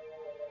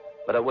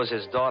 But it was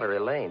his daughter,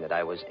 Elaine, that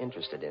I was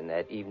interested in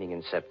that evening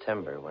in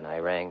September when I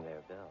rang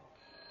their bell.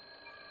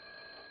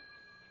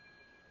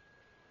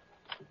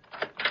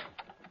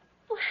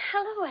 Oh,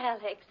 hello,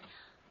 Alex.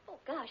 Oh,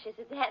 gosh, is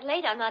it that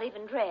late? I'm not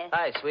even dressed.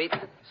 Hi, sweet.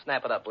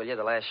 Snap it up, will you?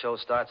 The last show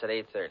starts at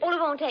 8:30. Oh, it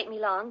won't take me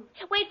long.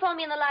 Wait for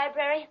me in the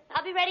library.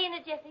 I'll be ready in a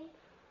jiffy.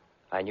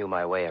 I knew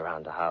my way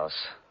around the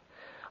house.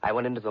 I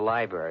went into the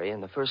library,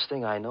 and the first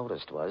thing I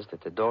noticed was that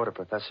the door to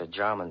Professor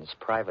Jarman's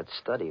private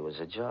study was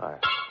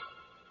ajar.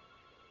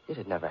 It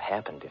had never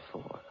happened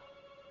before.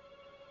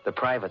 The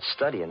private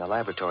study and the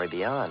laboratory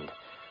beyond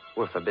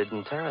were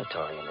forbidden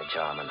territory in the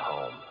Jarman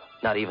home.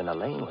 Not even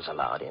Elaine was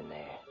allowed in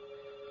there.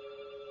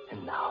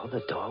 And now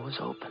the door was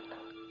open.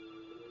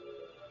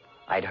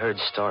 I'd heard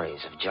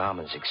stories of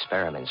Jarman's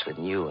experiments with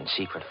new and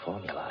secret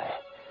formulae.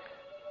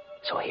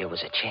 So here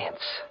was a chance.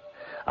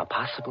 A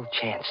possible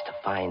chance to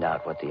find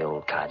out what the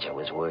old codger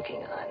was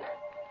working on.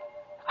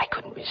 I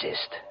couldn't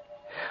resist.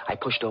 I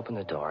pushed open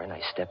the door and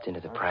I stepped into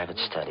the private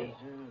study.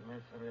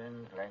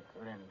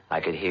 I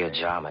could hear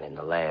Jarman in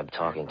the lab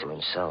talking to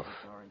himself.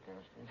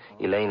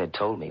 Elaine had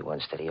told me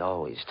once that he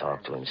always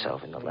talked to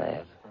himself in the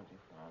lab.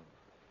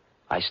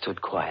 I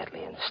stood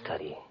quietly in the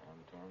study,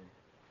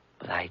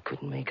 but I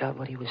couldn't make out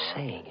what he was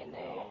saying in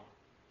there.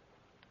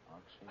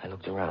 I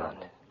looked around.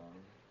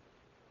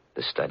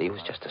 The study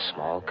was just a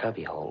small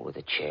cubbyhole with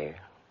a chair,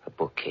 a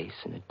bookcase,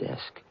 and a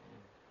desk.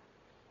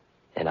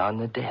 And on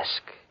the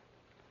desk,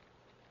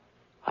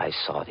 I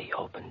saw the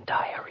open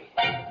diary.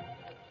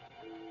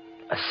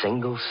 A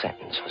single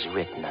sentence was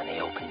written on the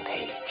open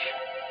page.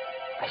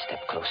 I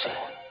stepped closer.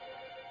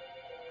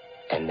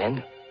 And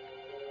then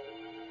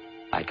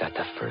I got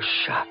the first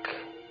shock.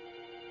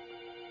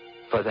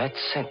 For that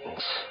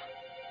sentence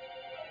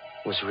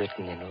was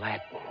written in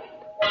Latin.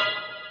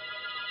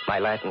 My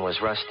Latin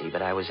was rusty,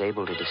 but I was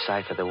able to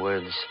decipher the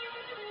words,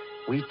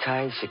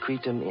 Vitae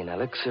secretum in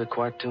elixir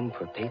quartum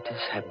perpetus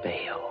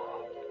habeo.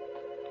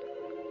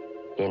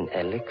 In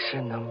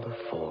elixir number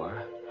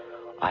 4,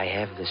 I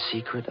have the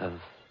secret of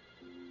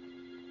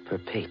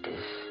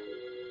perpetus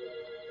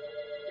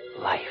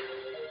life.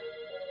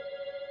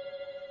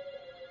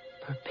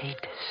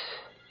 Perpetus.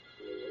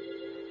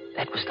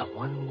 That was the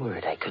one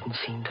word I couldn't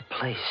seem to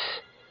place.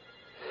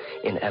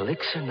 In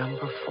elixir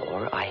number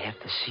 4, I have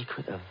the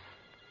secret of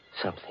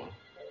something.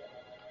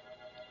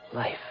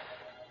 Life.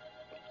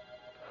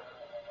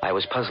 I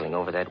was puzzling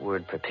over that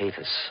word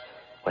perpetus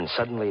when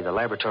suddenly the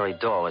laboratory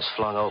door was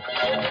flung open.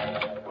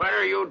 What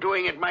are you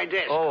doing at my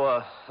desk?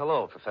 Oh,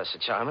 hello, Professor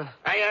Jarman.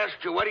 I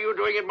asked you, what are you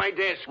doing at my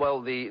desk?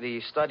 Well,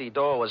 the study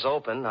door was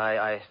open.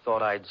 I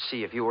thought I'd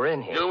see if you were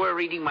in here. You were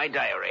reading my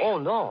diary. Oh,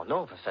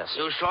 no, Professor.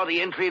 You saw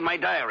the entry in my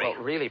diary.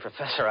 Well, really,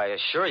 Professor, I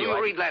assure you. Do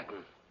you read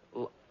Latin?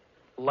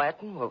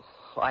 Latin? Well,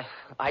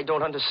 I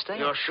don't understand.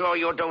 You're sure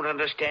you don't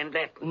understand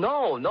Latin?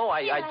 No,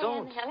 I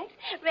don't. Alex,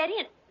 ready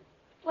and...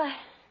 What,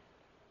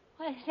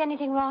 is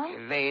anything wrong?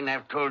 Elaine,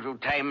 I've told you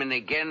time and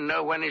again,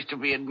 no one is to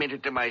be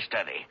admitted to my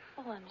study.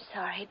 Oh, I'm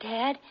sorry,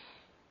 Dad.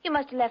 You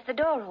must have left the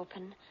door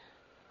open.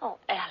 Oh,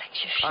 Alex,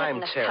 you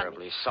shouldn't I'm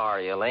terribly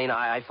sorry, Elaine.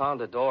 I found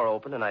the door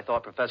open, and I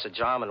thought Professor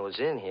Jarman was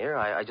in here.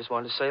 I just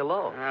wanted to say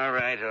hello. All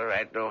right.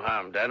 No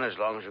harm done, as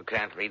long as you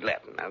can't read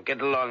Latin. Now, get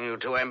along, you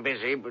two. I'm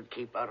busy, but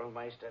keep out of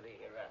my study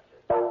hereafter.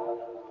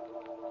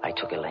 I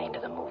took Elaine to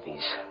the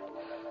movies,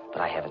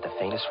 but I haven't the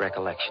faintest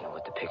recollection of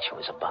what the picture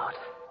was about.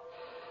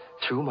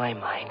 Through my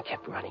mind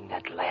kept running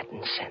that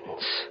Latin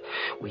sentence,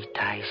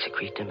 Vitae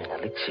secretum in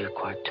elixir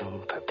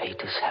quartum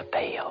perpetus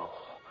habeo.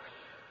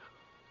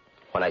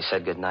 When I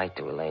said goodnight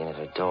to Elaine at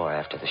her door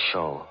after the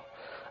show,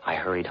 I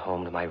hurried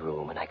home to my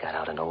room and I got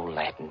out an old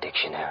Latin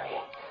dictionary.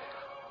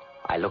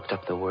 I looked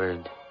up the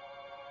word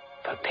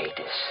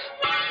perpetus.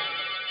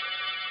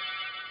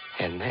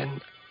 And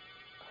then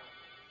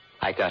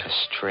I got a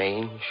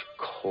strange,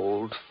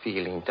 cold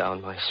feeling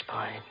down my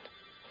spine.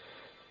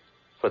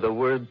 For the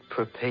word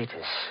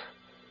perpetus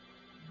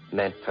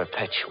meant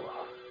perpetual.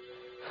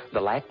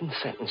 The Latin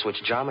sentence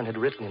which Jarman had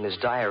written in his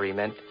diary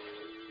meant,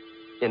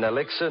 in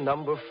elixir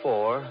number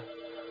 4,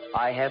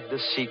 I have the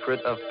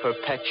secret of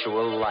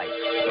perpetual life.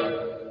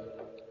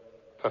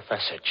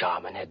 Professor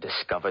Jarman had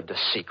discovered the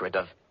secret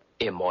of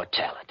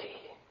immortality.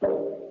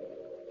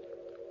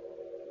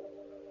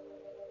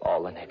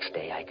 All the next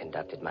day, I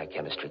conducted my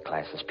chemistry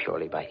classes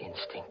purely by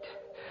instinct.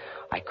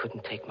 I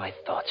couldn't take my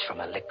thoughts from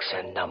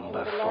elixir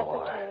number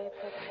 4.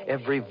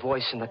 Every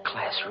voice in the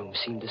classroom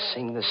seemed to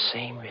sing the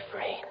same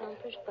refrain.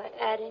 Accomplished by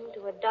adding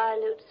to a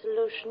dilute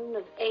solution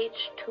of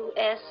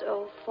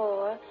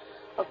H2SO4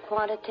 a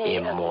quantity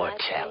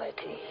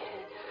immortality.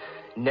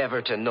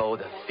 Never to know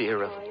the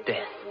fear of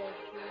death.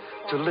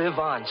 To live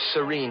on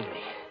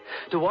serenely.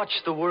 To watch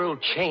the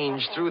world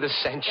change through the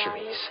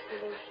centuries.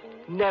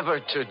 Never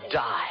to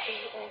die.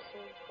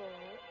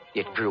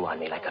 It grew on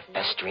me like a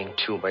festering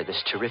tumor,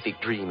 this terrific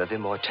dream of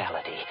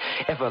immortality,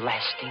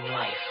 everlasting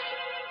life.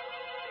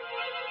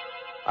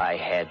 I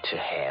had to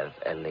have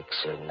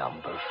elixir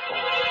number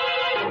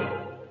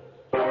 4.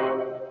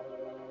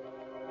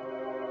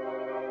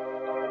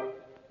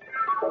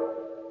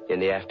 In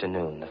the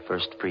afternoon, the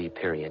first free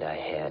period I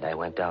had, I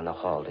went down the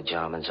hall to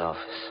Jarman's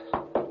office.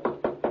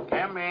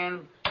 Come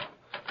in.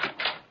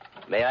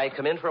 May I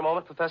come in for a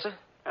moment, Professor?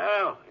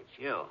 Oh, it's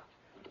you.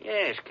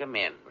 Yes, come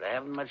in, but I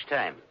haven't much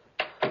time.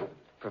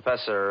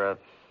 Professor,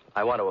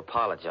 I want to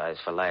apologize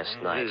for last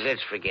night.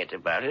 Let's forget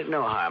about it.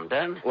 No harm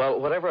done. Well,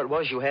 whatever it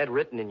was you had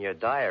written in your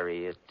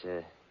diary,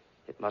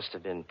 it must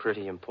have been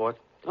pretty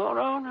important. Oh,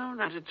 no,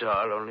 not at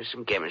all. Only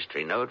some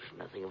chemistry notes.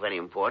 Nothing of any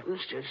importance.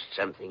 Just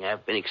something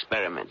I've been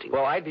experimenting with.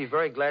 Well, I'd be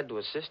very glad to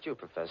assist you,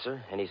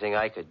 Professor. Anything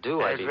I could do,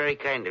 That's very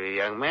kind of you,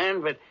 young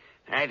man, but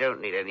I don't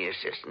need any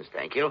assistance,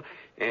 thank you.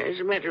 As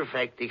a matter of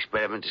fact, the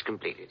experiment is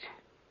completed.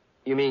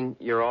 You mean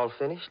you're all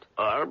finished?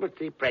 All but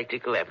the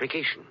practical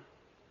application.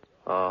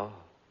 Oh.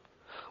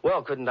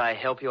 Well, couldn't I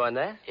help you on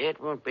that? It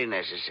won't be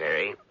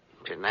necessary.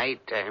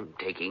 Tonight, I'm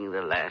taking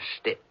the last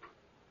step.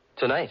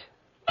 Tonight?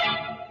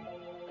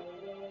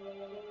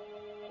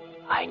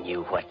 I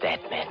knew what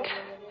that meant.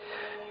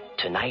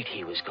 Tonight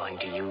he was going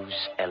to use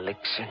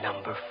elixir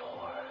number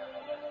 4.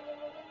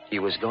 He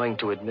was going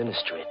to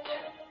administer it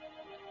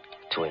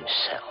to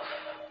himself.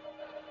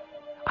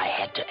 I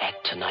had to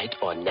act tonight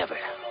or never.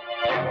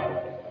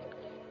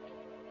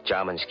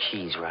 Jarman's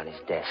keys were on his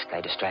desk.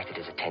 I distracted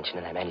his attention,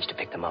 and I managed to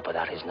pick them up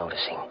without his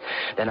noticing.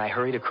 Then I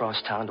hurried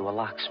across town to a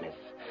locksmith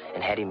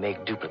and had him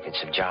make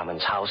duplicates of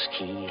Jarman's house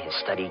key, his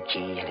study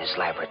key, and his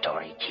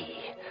laboratory key.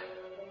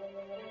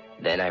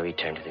 Then I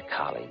returned to the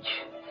college,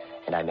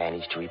 and I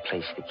managed to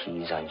replace the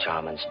keys on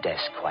Jarman's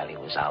desk while he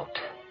was out.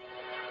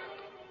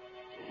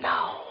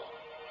 Now,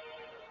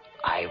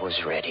 I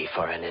was ready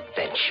for an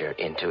adventure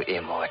into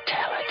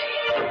immortality.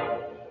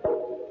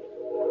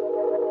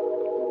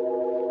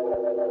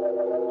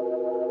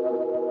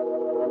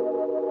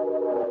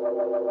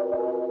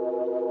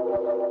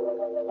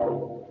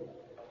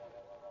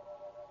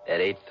 At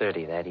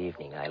 8:30 that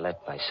evening, I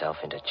let myself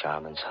into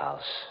Jarman's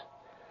house,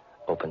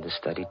 opened the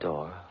study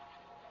door,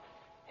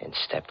 and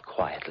stepped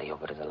quietly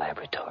over to the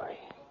laboratory.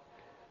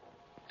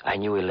 I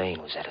knew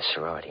Elaine was at a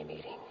sorority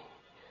meeting.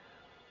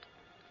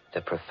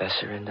 The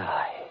professor and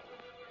I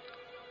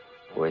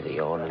were the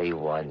only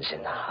ones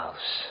in the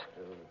house.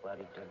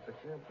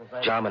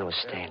 Jarman was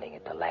standing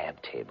at the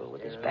lab table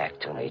with his back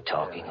to me,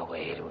 talking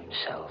away to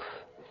himself.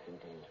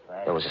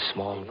 There was a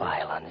small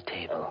vial on the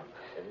table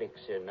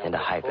and a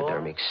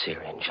hypodermic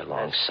syringe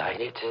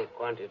alongside it. Equal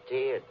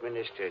quantity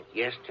administered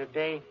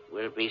yesterday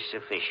will be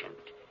sufficient.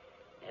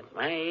 At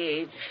my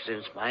age,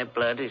 since my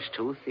blood is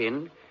too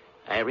thin,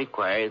 I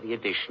require the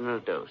additional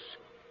dose.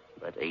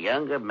 But a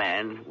younger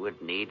man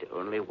would need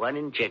only one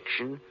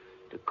injection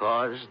to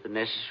cause the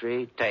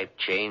necessary type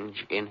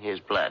change in his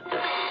blood.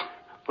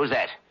 Who's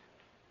that?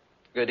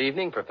 Good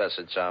evening,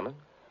 Professor Jarman.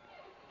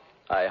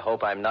 I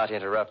hope I'm not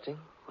interrupting.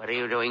 What are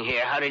you doing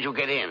here? How did you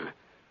get in?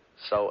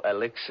 So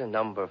elixir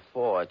number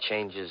 4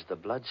 changes the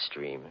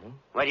bloodstream, huh?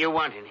 What do you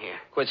want in here?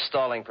 Quit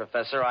stalling,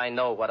 Professor. I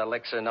know what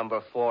elixir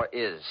number 4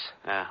 is.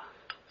 Ah.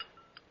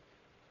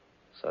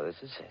 So this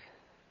is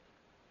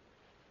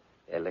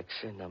it.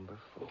 Elixir number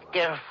 4.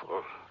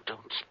 Careful.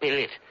 Don't spill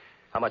it.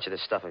 How much of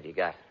this stuff have you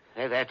got?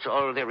 That's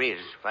all there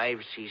is. 5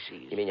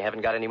 cc's. You mean you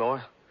haven't got any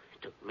more?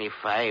 It took me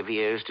 5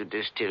 years to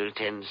distill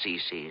 10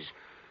 cc's.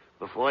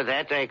 Before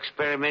that, I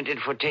experimented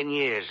for 10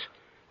 years.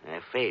 I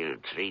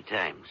failed 3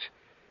 times.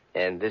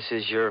 And this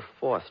is your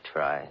 4th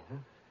try, huh?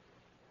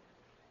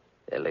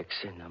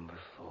 Elixir number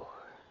 4.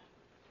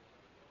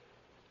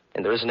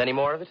 And there isn't any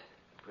more of it?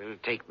 It will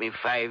take me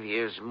 5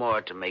 years more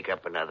to make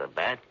up another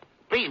bat.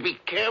 Please be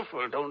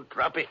careful. Don't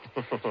drop it.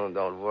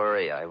 Don't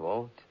worry, I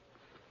won't.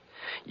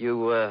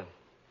 You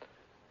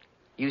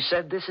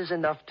said this is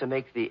enough to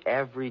make the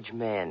average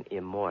man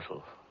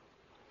immortal.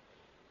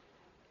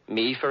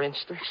 Me, for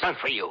instance? It's not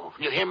for you.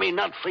 You hear me?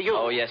 Not for you.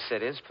 Oh, yes,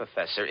 it is,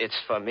 Professor. It's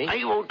for me.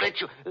 I won't let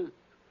you...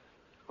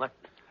 What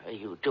are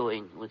you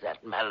doing with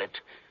that mallet?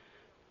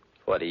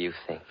 What do you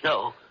think?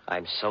 No.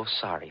 I'm so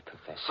sorry,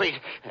 Professor. Wait.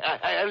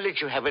 I'll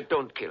let you have it.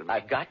 Don't kill me.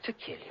 I've got to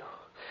kill you.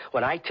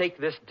 When I take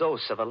this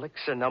dose of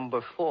elixir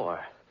number 4,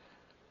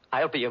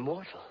 I'll be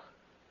immortal.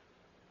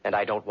 And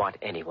I don't want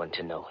anyone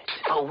to know it.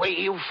 Go away,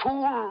 you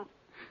fool.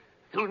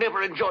 You'll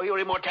never enjoy your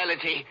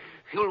immortality.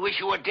 You'll wish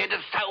you were dead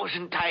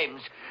 1,000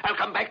 times. I'll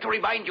come back to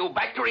remind you.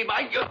 Back to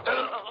remind you.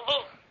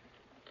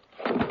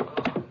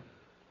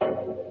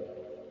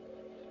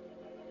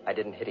 I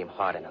didn't hit him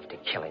hard enough to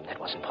kill him. That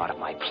wasn't part of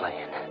my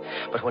plan.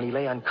 But when he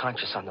lay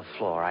unconscious on the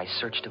floor, I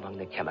searched among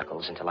the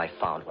chemicals until I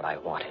found what I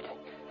wanted.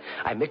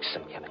 I mixed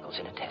some chemicals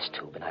in a test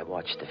tube, and I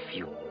watched the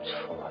fumes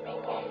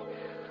forming.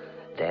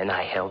 Then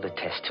I held the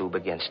test tube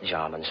against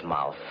Jarman's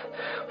mouth,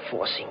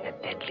 forcing the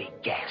deadly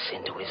gas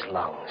into his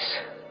lungs.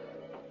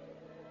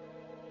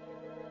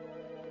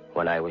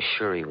 When I was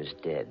sure he was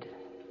dead,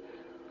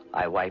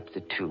 I wiped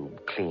the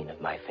tube clean of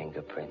my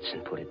fingerprints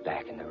and put it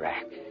back in the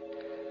rack.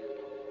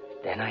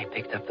 Then I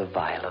picked up the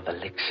vial of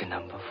elixir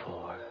number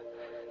 4,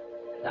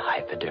 the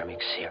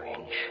hypodermic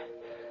syringe,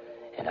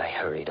 and I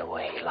hurried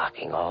away,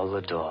 locking all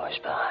the doors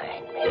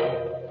behind me.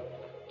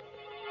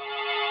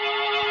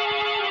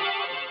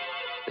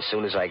 As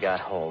soon as I got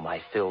home, I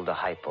filled the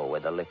hypo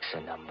with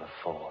elixir number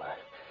 4,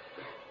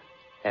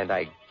 and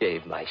I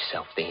gave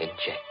myself the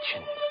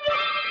injection.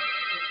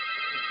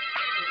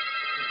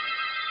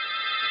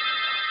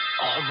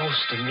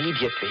 Almost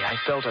immediately, I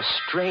felt a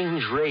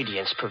strange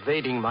radiance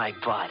pervading my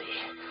body.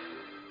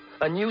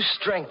 A new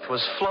strength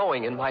was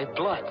flowing in my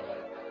blood.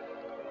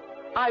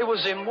 I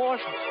was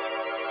immortal.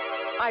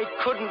 I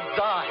couldn't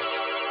die.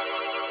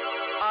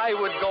 I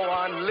would go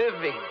on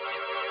living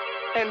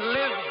and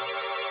living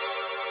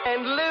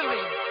and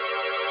living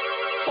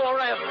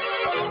forever.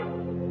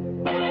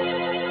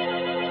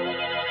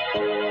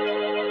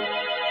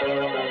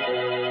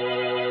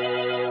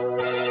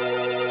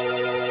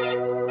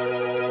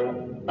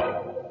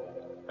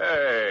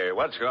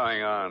 What's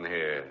going on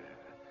here?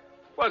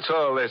 What's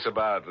all this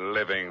about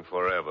living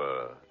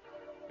forever?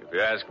 If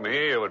you ask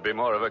me, it would be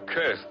more of a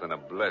curse than a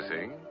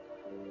blessing.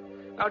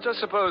 Now, just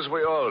suppose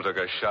we all took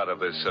a shot of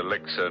this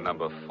elixir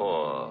number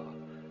 4.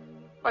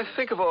 Why,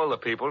 think of all the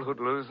people who'd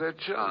lose their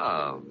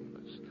jobs.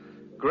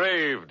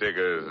 Grave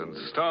diggers and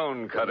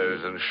stone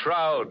cutters and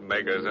shroud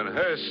makers and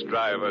hearse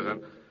drivers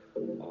and...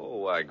 Oh,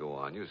 why, go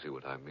on. You see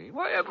what I mean.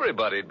 Why,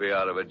 everybody'd be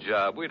out of a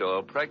job. We'd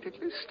all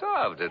practically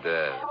starve to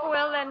death.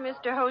 Well, then,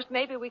 Mr. Host,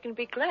 maybe we can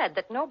be glad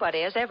that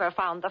nobody has ever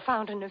found the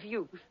fountain of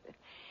youth.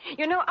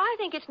 You know, I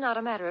think it's not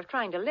a matter of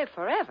trying to live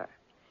forever.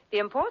 The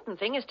important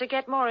thing is to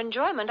get more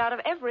enjoyment out of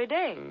every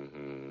day.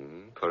 Mm-hmm.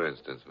 For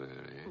instance, Mary.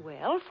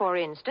 Well, for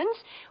instance,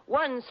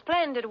 one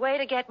splendid way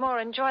to get more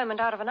enjoyment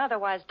out of an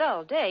otherwise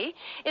dull day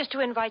is to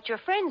invite your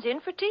friends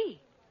in for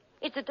tea.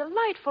 It's a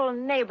delightful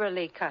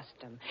neighborly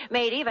custom,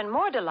 made even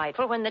more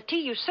delightful when the tea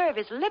you serve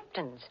is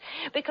Lipton's,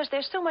 because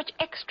there's so much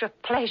extra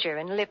pleasure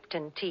in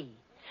Lipton tea.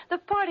 The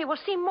party will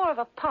seem more of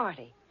a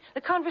party.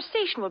 The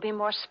conversation will be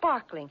more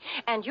sparkling,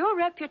 and your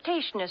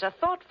reputation as a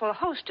thoughtful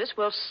hostess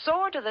will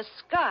soar to the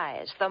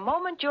skies the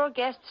moment your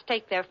guests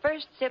take their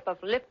first sip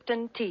of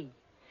Lipton tea.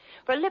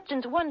 For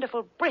Lipton's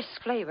wonderful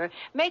brisk flavor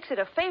makes it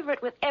a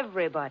favorite with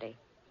everybody.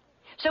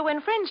 So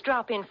when friends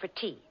drop in for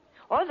tea,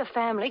 or the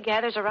family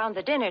gathers around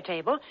the dinner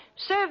table,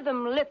 serve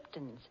them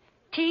Lipton's,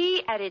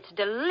 tea at its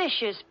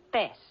delicious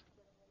best.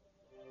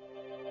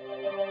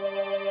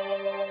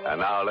 And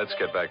now let's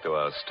get back to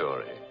our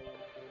story.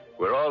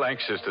 We're all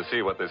anxious to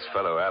see what this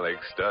fellow Alex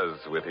does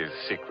with his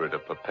secret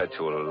of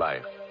perpetual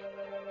life.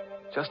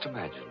 Just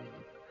imagine,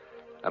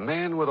 a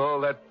man with all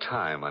that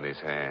time on his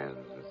hands.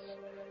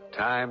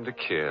 Time to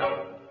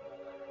kill.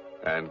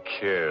 And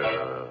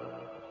kill.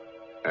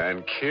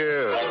 And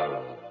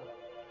kill.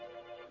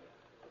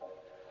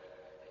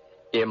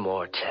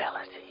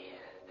 Immortality.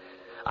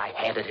 I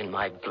had it in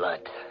my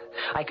blood.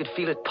 I could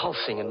feel it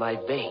pulsing in my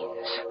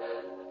veins.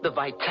 The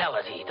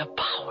vitality, the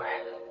power.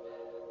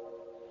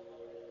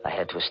 I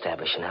had to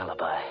establish an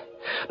alibi.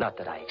 Not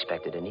that I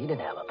expected to need an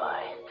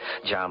alibi.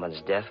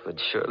 Jarman's death would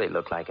surely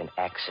look like an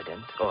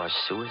accident or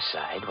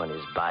suicide when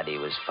his body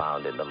was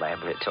found in the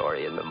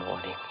laboratory in the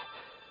morning.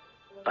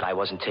 But I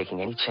wasn't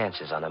taking any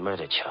chances on a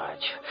murder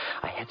charge.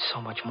 I had so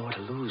much more to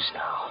lose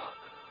now.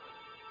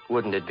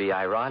 Wouldn't it be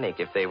ironic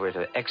if they were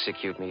to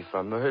execute me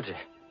for murder?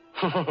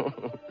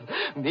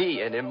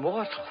 Me, an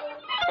immortal.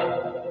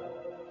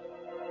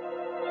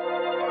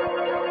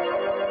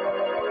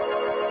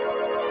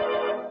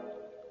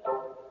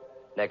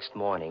 Next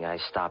morning, I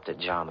stopped at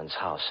Jarman's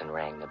house and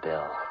rang the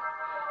bell.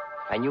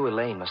 I knew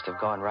Elaine must have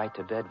gone right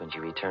to bed when she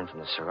returned from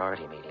the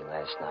sorority meeting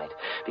last night,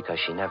 because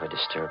she never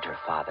disturbed her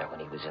father when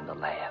he was in the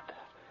lab.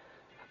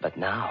 But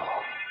now,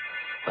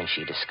 when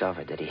she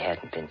discovered that he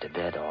hadn't been to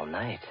bed all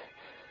night,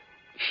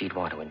 she'd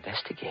want to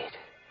investigate.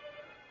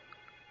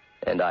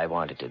 And I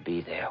wanted to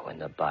be there when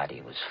the body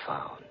was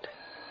found.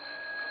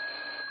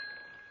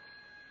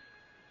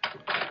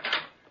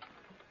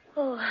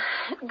 Oh,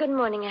 good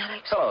morning,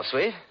 Alex. Hello,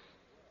 sweet.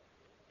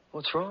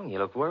 What's wrong? You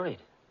look worried.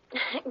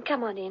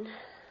 Come on in.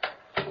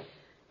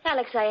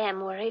 Alex, I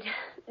am worried.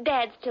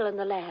 Dad's still in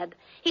the lab.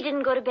 He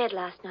didn't go to bed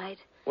last night.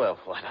 Well,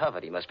 what of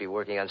it? He must be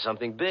working on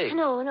something big.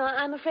 No,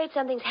 I'm afraid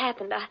something's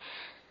happened.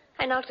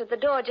 I knocked at the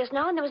door just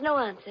now, and there was no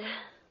answer.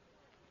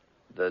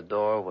 The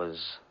door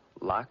was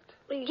locked?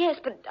 Yes,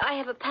 but I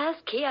have a pass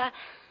key.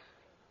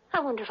 I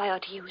wonder if I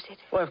ought to use it.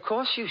 Well, of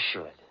course you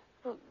should.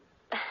 Well,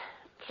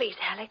 please,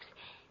 Alex.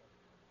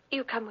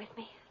 You come with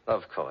me.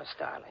 Of course,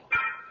 darling.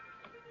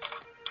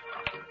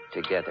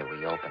 Together,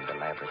 we opened the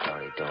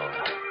laboratory door.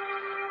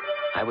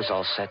 I was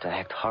all set to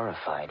act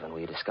horrified when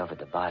we discovered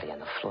the body on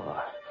the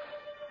floor.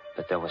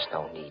 But there was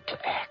no need to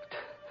act.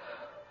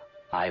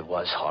 I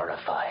was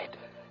horrified.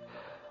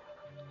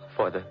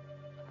 For the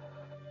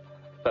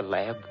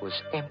lab was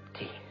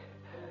empty.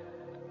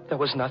 There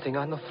was nothing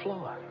on the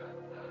floor.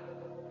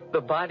 The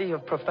body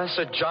of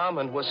Professor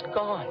Jarman was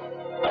gone.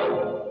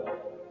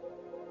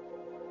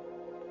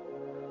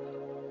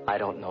 I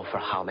don't know for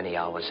how many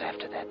hours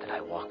after that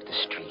I walked the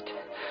street,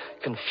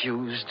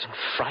 confused and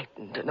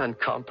frightened and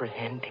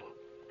uncomprehending.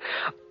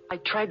 I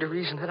tried to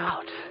reason it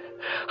out.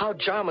 How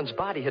Jarman's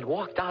body had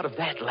walked out of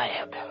that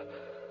lab.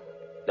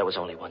 There was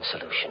only one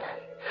solution.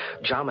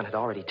 Jarman had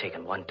already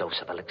taken one dose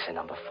of elixir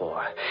number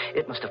 4.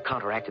 It must have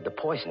counteracted the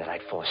poison that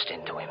I'd forced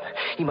into him.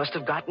 He must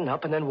have gotten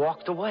up and then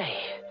walked away.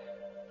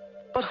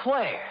 But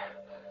where?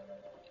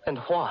 And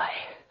why?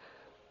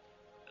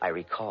 I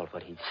recalled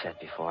what he'd said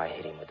before I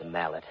hit him with the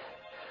mallet.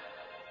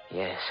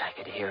 Yes, I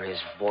could hear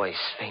his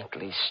voice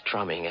faintly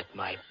strumming at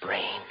my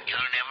brain.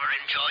 You'll never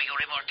enjoy your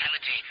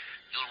immortality.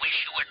 You'll wish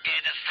you were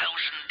dead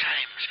 1,000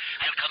 times.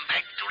 I'll come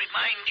back to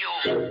remind you.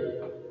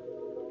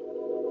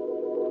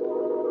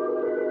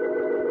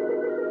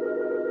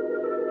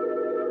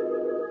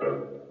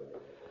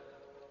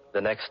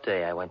 The next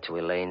day, I went to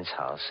Elaine's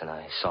house, and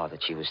I saw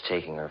that she was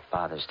taking her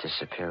father's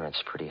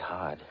disappearance pretty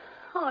hard.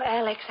 Oh,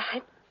 Alex,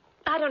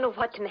 I don't know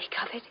what to make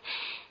of it.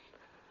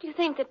 Do you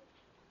think that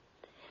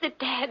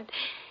Dad...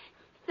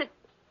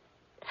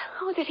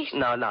 that he's...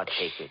 Now,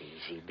 take it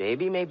easy,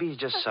 baby. Maybe he's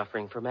just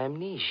suffering from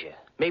amnesia.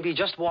 Maybe he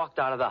just walked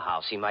out of the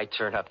house. He might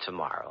turn up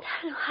tomorrow.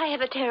 I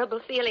have a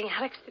terrible feeling,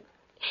 Alex,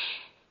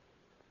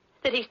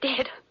 that he's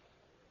dead.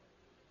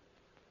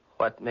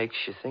 What makes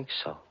you think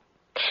so?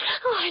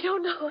 Oh, I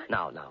don't know.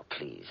 Now,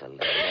 please, Elaine.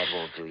 That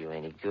won't do you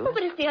any good. Oh,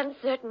 but it's the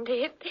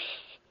uncertainty.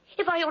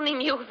 If I only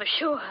knew for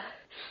sure.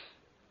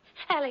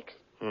 Alex.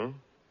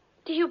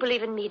 Do you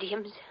believe in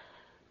mediums?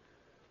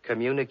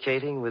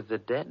 Communicating with the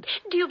dead?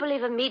 Do you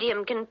believe a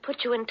medium can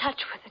put you in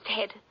touch with the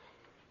dead?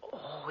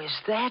 Oh, is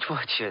that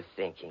what you're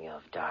thinking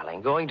of,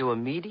 darling? Going to a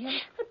medium?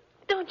 But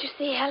don't you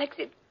see, Alex?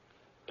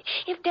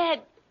 If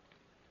Dad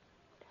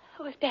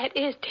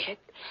is dead,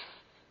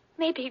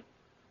 maybe...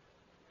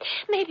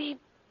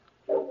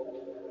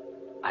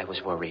 I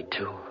was worried,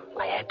 too.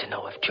 I had to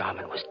know if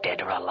Jarman was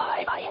dead or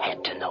alive. I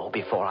had to know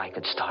before I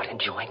could start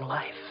enjoying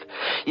life.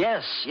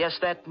 Yes,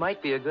 that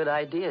might be a good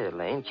idea,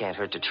 Elaine. Can't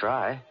hurt to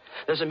try.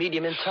 There's a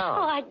medium in town.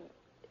 Oh,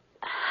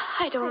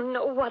 I don't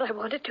know what I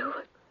want to do.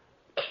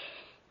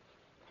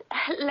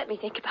 Let me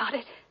think about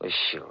it. Well,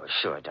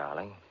 sure,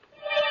 darling.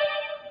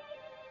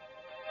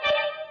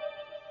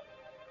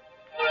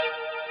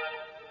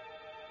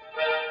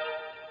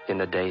 In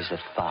the days that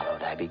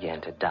followed, I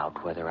began to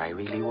doubt whether I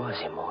really was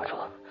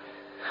immortal.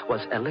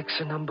 Was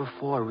elixir number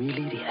 4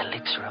 really the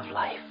elixir of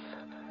life?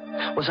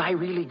 Was I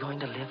really going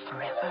to live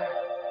forever?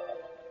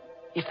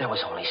 If there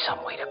was only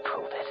some way to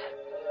prove it.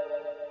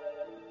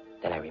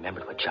 Then I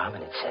remembered what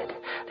Jarman had said,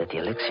 that the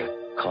elixir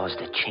caused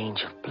a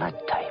change of blood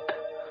type.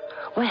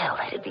 Well,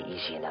 that'd be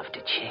easy enough to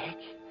check.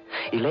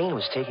 Elaine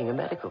was taking a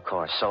medical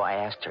course, so I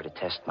asked her to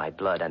test my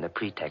blood on the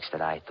pretext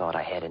that I thought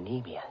I had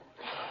anemia.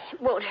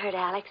 It won't hurt,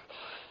 Alex.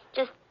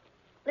 Just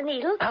the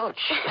needle.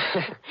 Ouch.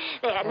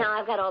 There, now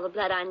I've got all the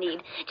blood I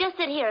need. Just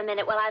sit here a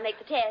minute while I make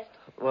the test.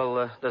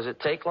 Well, does it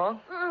take long?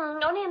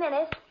 Only a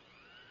minute.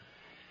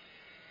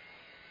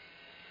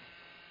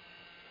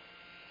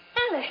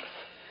 Alex.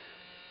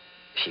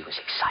 She was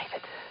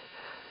excited.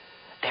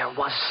 There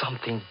was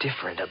something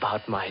different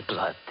about my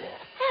blood then.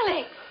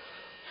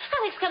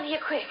 Alex, come here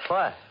quick.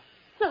 What?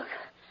 Look.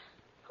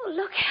 Oh,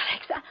 look,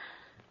 Alex.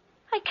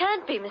 I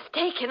can't be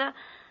mistaken.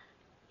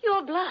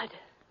 Your blood.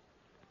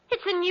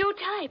 It's a new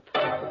type.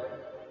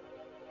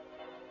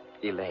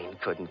 Elaine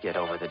couldn't get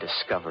over the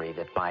discovery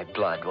that my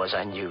blood was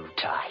a new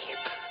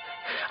type.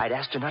 I'd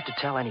asked her not to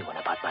tell anyone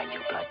about my new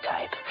blood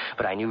type,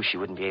 but I knew she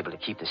wouldn't be able to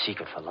keep the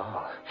secret for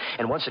long.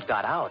 And once it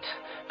got out,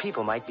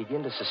 people might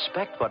begin to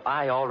suspect what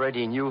I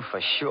already knew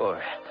for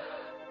sure,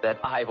 that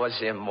I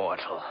was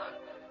immortal.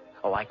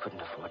 Oh, I couldn't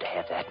afford to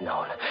have that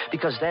known,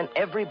 because then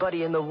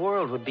everybody in the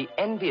world would be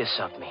envious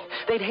of me.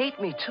 They'd hate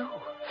me, too,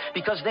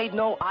 because they'd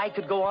know I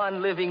could go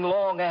on living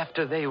long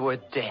after they were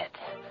dead.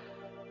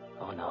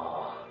 Oh,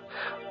 no.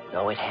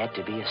 No, it had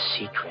to be a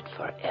secret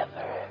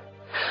forever.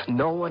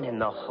 No one in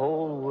the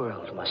whole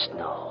world must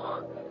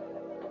know,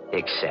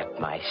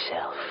 except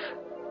myself.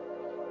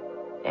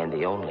 And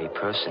the only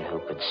person who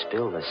could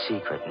spill the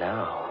secret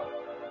now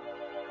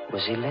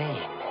was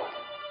Elaine.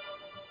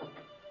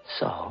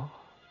 So,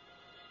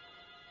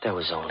 there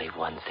was only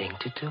one thing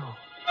to do.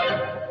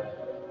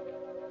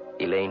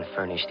 Elaine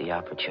furnished the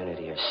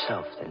opportunity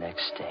herself the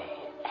next day.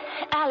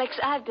 Alex,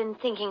 I've been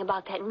thinking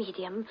about that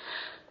medium.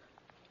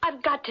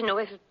 I've got to know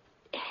if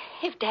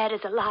Dad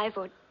is alive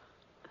or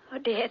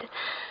dead.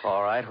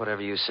 All right,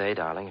 whatever you say,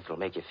 darling, if it'll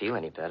make you feel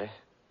any better.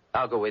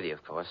 I'll go with you,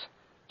 of course.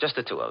 Just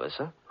the two of us,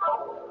 huh?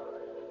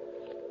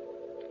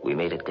 We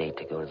made a date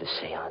to go to the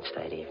seance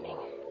that evening,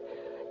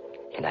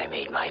 and I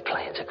made my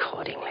plans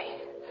accordingly.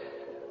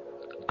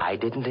 I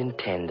didn't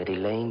intend that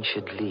Elaine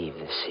should leave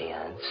the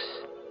seance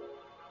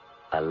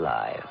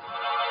alive.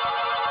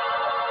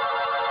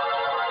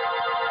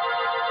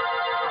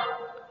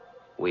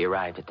 We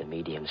arrived at the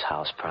medium's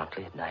house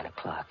promptly at 9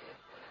 o'clock.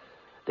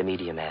 The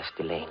medium asked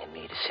Elaine and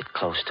me to sit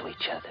close to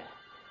each other.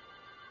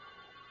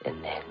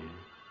 And then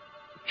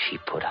she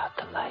put out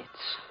the lights.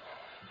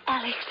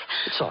 Alex.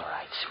 It's all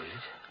right,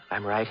 sweet.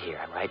 I'm right here.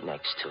 I'm right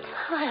next to you.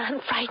 I'm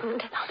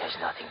frightened. Now, there's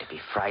nothing to be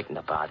frightened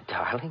about,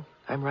 darling.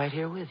 I'm right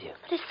here with you.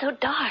 But it's so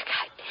dark.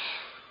 I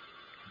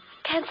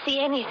can't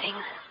see anything.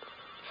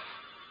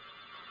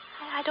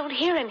 I don't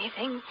hear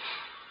anything.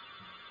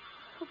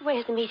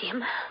 Where's the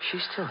medium?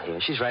 She's still here.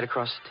 She's right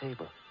across the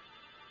table.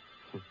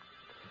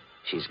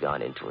 She's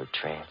gone into her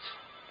trance.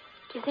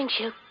 Do you think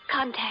she'll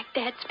contact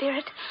Dad's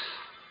spirit?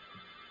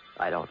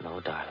 I don't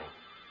know, darling.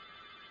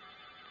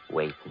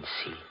 Wait and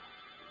see.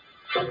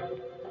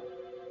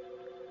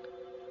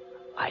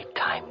 I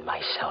timed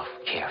myself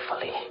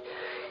carefully,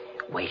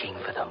 waiting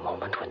for the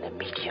moment when the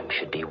medium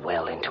should be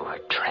well into her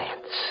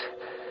trance.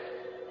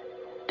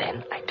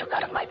 Then I took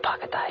out of my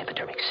pocket the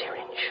hypodermic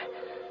syringe.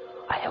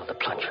 I held the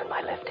plunger in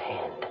my left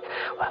hand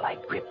while I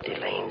gripped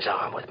Elaine's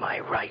arm with my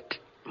right,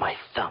 my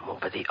thumb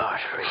over the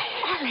artery.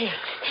 Alex,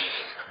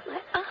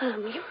 my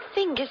arm, your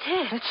fingers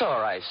hurt. It's all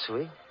right,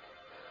 sweet.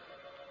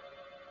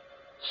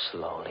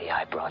 Slowly,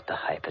 I brought the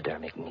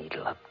hypodermic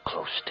needle up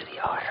close to the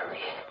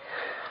artery.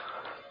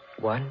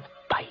 One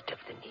bite of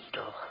the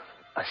needle,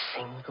 a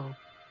single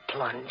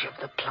plunge of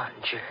the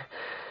plunger,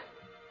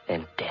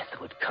 and death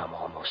would come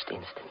almost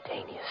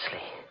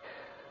instantaneously.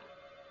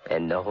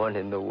 And no one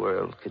in the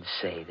world could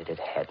say that it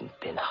hadn't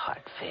been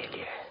heart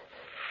failure.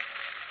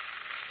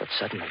 But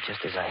suddenly,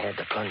 just as I had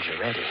the plunger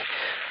ready,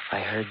 I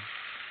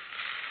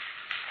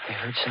I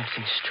heard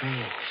something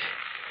strange.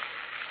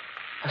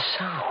 A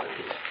sound.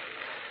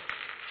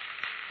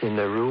 In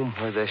the room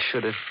where there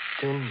should have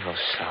been no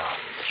sound.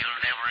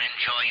 You'll never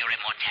enjoy your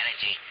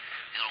immortality.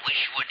 You'll wish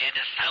you were dead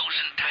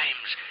 1,000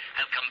 times.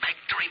 I'll come back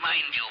to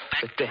remind you.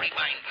 Back to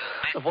remind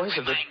you. The voice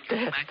of the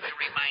dead. Back to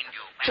remind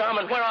you.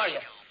 Jarman, where are you?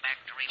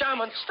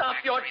 Jarman, stop.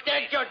 You're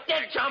dead. You're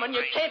dead, Jarman.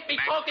 You can't be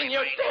talking.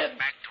 You're dead.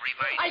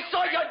 I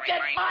saw your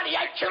dead body.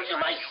 I killed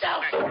you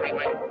myself.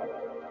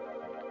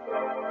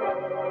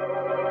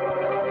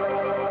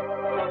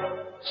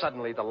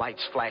 Suddenly, the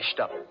lights flashed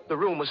up. The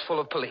room was full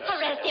of police.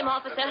 Arrest him,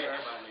 officer.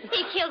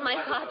 He killed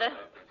my father.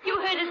 You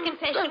heard his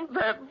confession.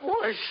 That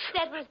voice.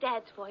 That was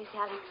Dad's voice,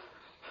 Alex.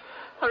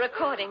 A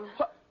recording.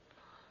 What?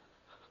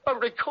 A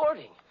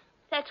recording?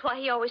 That's why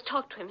he always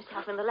talked to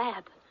himself in the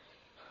lab.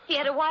 He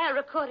had a wire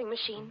recording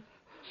machine.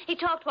 He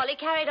talked while he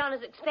carried on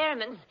his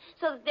experiments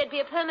so that there'd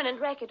be a permanent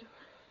record.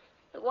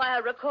 The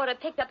wire recorder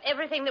picked up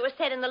everything that was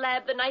said in the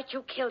lab the night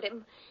you killed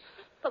him.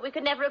 But we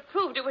could never have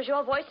proved it was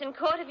your voice in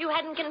court if you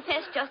hadn't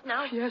confessed just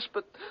now. Yes,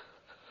 but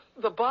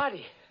the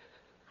body.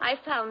 I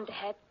found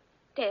Dad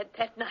dead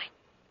that night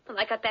when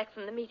I got back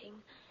from the meeting.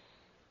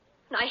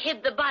 And I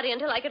hid the body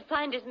until I could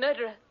find his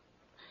murderer.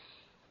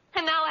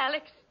 And now,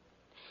 Alex,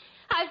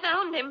 I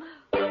found him.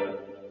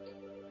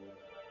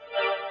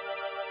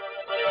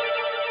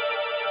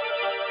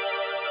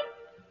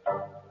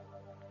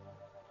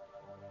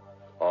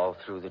 All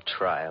through the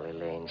trial,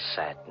 Elaine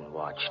sat and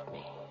watched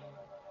me.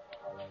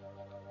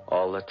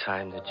 All the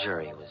time the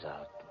jury was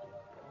out,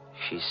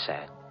 she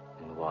sat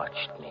and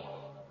watched me.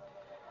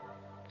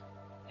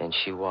 And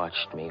she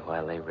watched me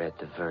while they read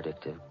the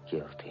verdict of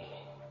guilty.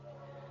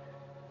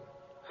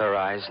 Her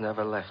eyes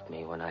never left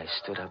me when I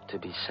stood up to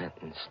be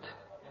sentenced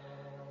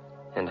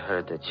and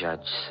heard the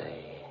judge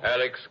say,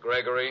 Alex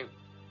Gregory,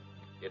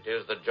 it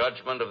is the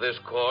judgment of this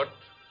court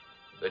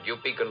that you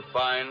be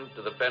confined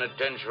to the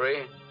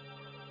penitentiary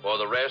for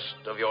the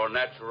rest of your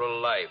natural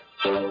life.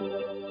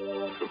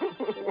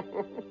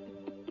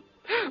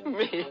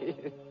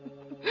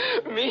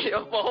 Me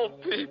of all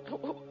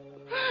people.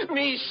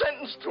 Me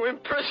sentenced to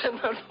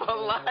imprisonment for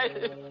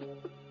life.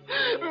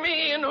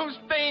 Me in whose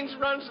veins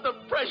runs the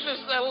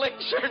precious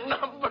elixir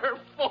number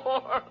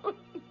 4.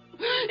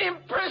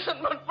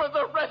 Imprisonment for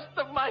the rest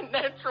of my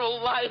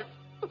natural life,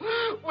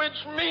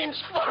 which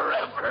means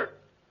forever.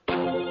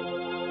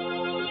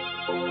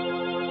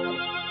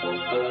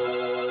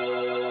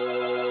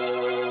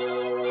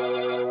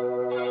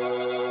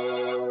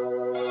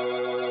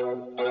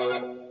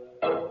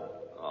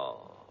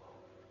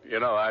 You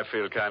know, I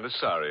feel kind of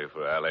sorry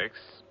for Alex.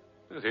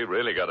 He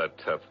really got a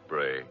tough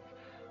break.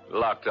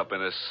 Locked up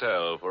in a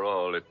cell for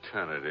all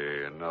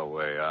eternity and no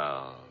way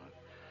out.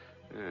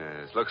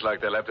 Yes, looks like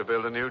they'll have to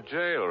build a new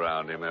jail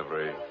around him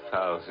every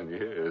 1,000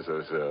 years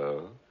or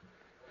so.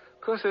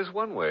 Of course, there's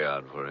one way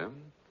out for him.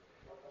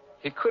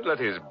 He could let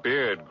his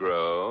beard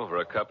grow for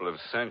a couple of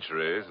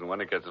centuries, and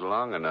when it gets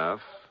long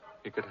enough,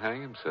 he could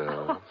hang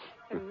himself. Oh,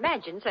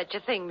 imagine such a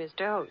thing,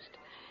 Mr. Host.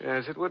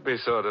 Yes, it would be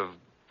sort of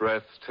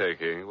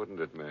breathtaking, wouldn't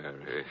it,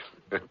 Mary?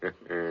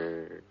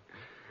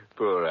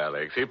 Poor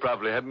Alex. He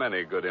probably had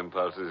many good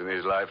impulses in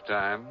his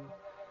lifetime.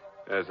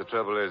 As the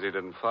trouble is, he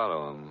didn't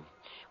follow them.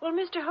 Well,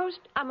 Mr. Host,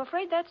 I'm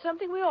afraid that's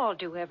something we all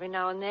do every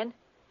now and then.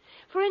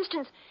 For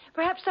instance,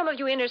 perhaps some of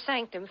you Inner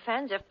Sanctum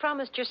fans have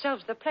promised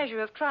yourselves the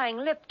pleasure of trying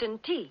Lipton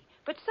tea,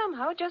 but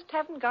somehow just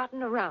haven't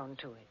gotten around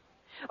to it.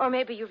 Or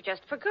maybe you've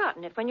just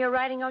forgotten it when you're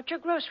writing out your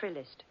grocery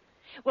list.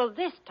 Well,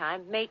 this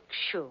time, make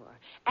sure.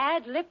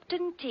 Add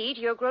Lipton tea to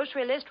your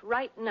grocery list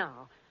right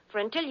now. For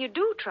until you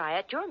do try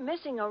it, you're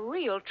missing a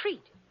real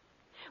treat.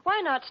 Why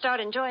not start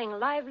enjoying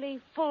lively,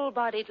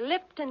 full-bodied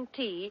Lipton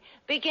tea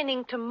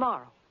beginning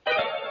tomorrow?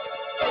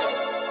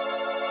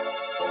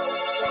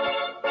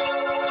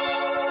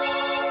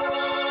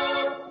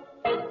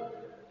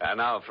 And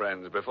now,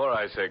 friends, before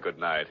I say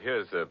goodnight,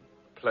 here's a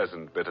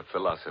pleasant bit of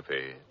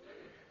philosophy.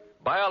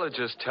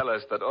 Biologists tell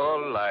us that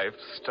all life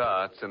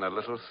starts in a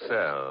little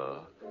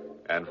cell.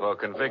 And for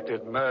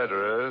convicted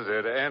murderers,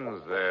 it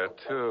ends there,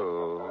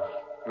 too.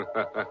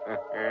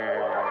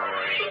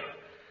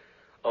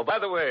 Oh, by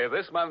the way,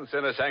 this month's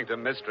Inner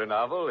Sanctum mystery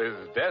novel is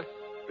Death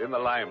in the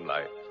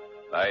Limelight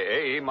by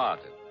A.E.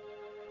 Martin.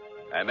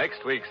 And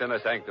next week's Inner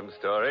Sanctum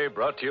story,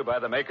 brought to you by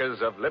the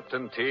makers of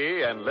Lipton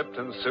Tea and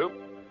Lipton Soup,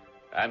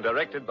 and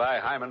directed by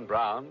Hyman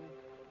Brown.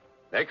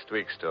 Next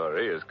week's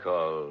story is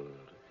called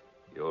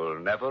You'll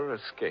Never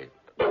Escape.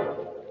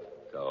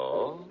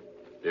 So,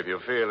 if you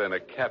feel in a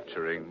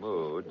capturing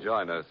mood,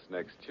 join us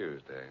next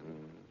Tuesday.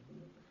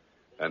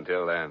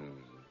 Until then,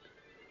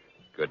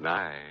 good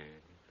night.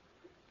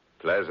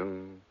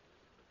 Pleasant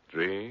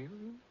dreams.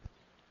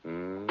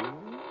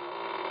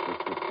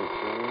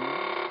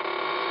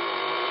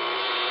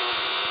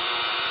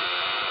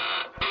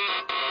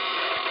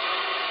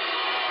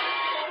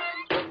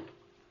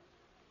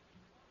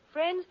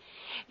 Friends,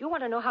 you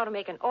want to know how to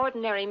make an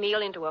ordinary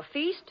meal into a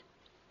feast?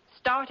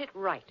 Start it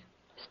right.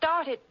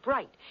 Start it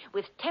bright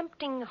with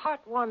tempting,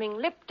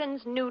 heartwarming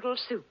Lipton's noodle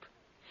soup.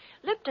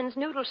 Lipton's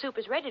noodle soup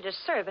is ready to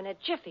serve in a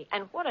jiffy,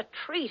 and what a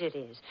treat it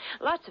is.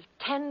 Lots of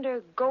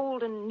tender,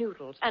 golden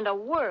noodles and a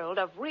world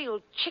of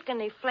real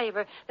chickeny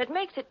flavor that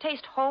makes it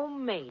taste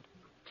homemade.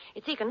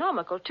 It's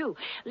economical, too.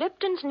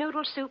 Lipton's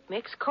noodle soup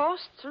mix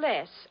costs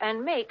less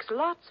and makes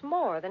lots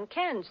more than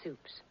canned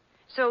soups.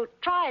 So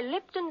try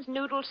Lipton's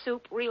noodle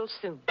soup real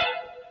soon.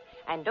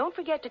 And don't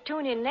forget to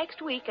tune in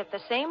next week at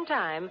the same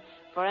time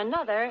for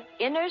another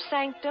Inner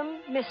Sanctum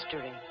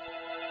Mystery.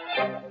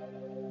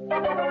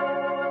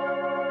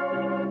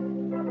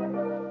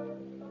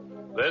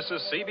 This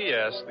is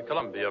CBS, the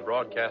Columbia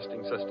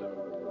Broadcasting System.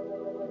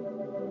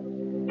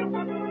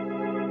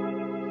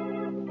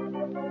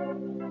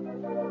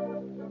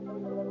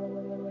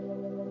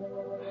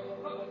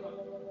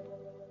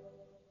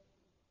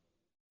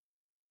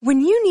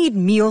 When you need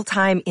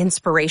mealtime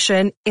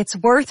inspiration, it's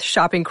worth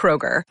shopping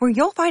Kroger, where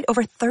you'll find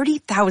over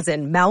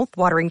 30,000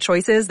 mouth-watering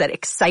choices that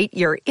excite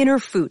your inner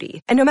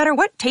foodie. And no matter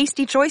what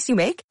tasty choice you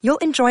make, you'll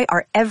enjoy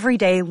our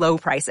everyday low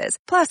prices,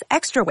 plus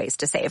extra ways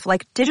to save,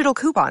 like digital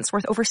coupons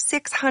worth over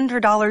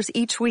 $600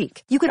 each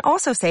week. You can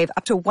also save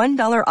up to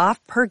 $1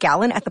 off per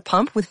gallon at the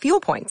pump with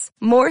fuel points.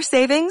 More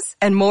savings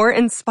and more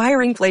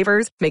inspiring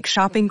flavors make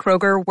shopping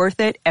Kroger worth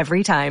it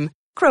every time.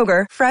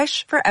 Kroger,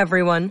 fresh for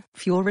everyone.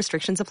 Fuel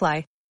restrictions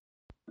apply.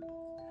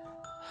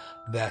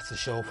 That's the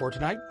show for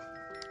tonight.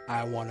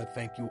 I want to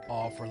thank you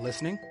all for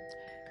listening.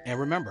 And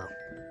remember,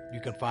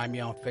 you can find me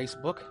on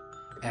Facebook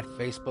at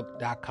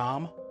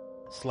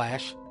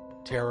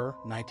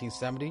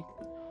facebook.com/terror1970,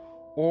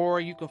 or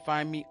you can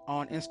find me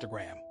on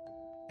Instagram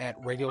at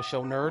Radio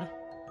Show Nerd,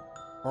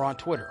 or on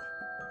Twitter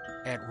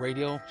at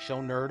Radio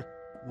Show Nerd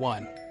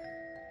 1.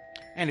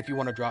 And if you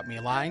want to drop me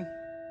a line,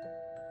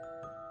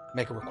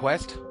 make a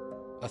request,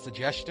 a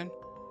suggestion,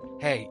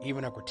 hey,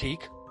 even a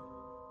critique,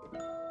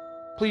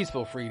 please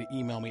feel free to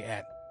email me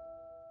at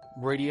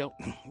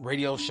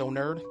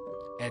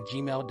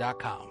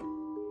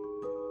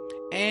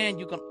radioshownerd@gmail.com. And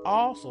you can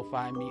also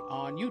find me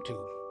on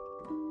YouTube,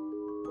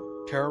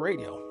 Terror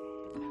Radio.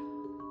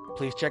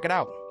 Please check it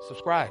out.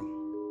 Subscribe.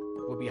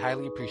 It would be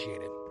highly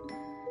appreciated.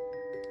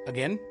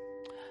 Again,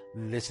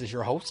 this is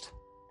your host,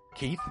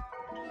 Keith,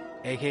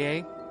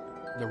 a.k.a.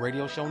 the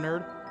Radio Show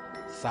Nerd,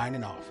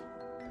 signing off.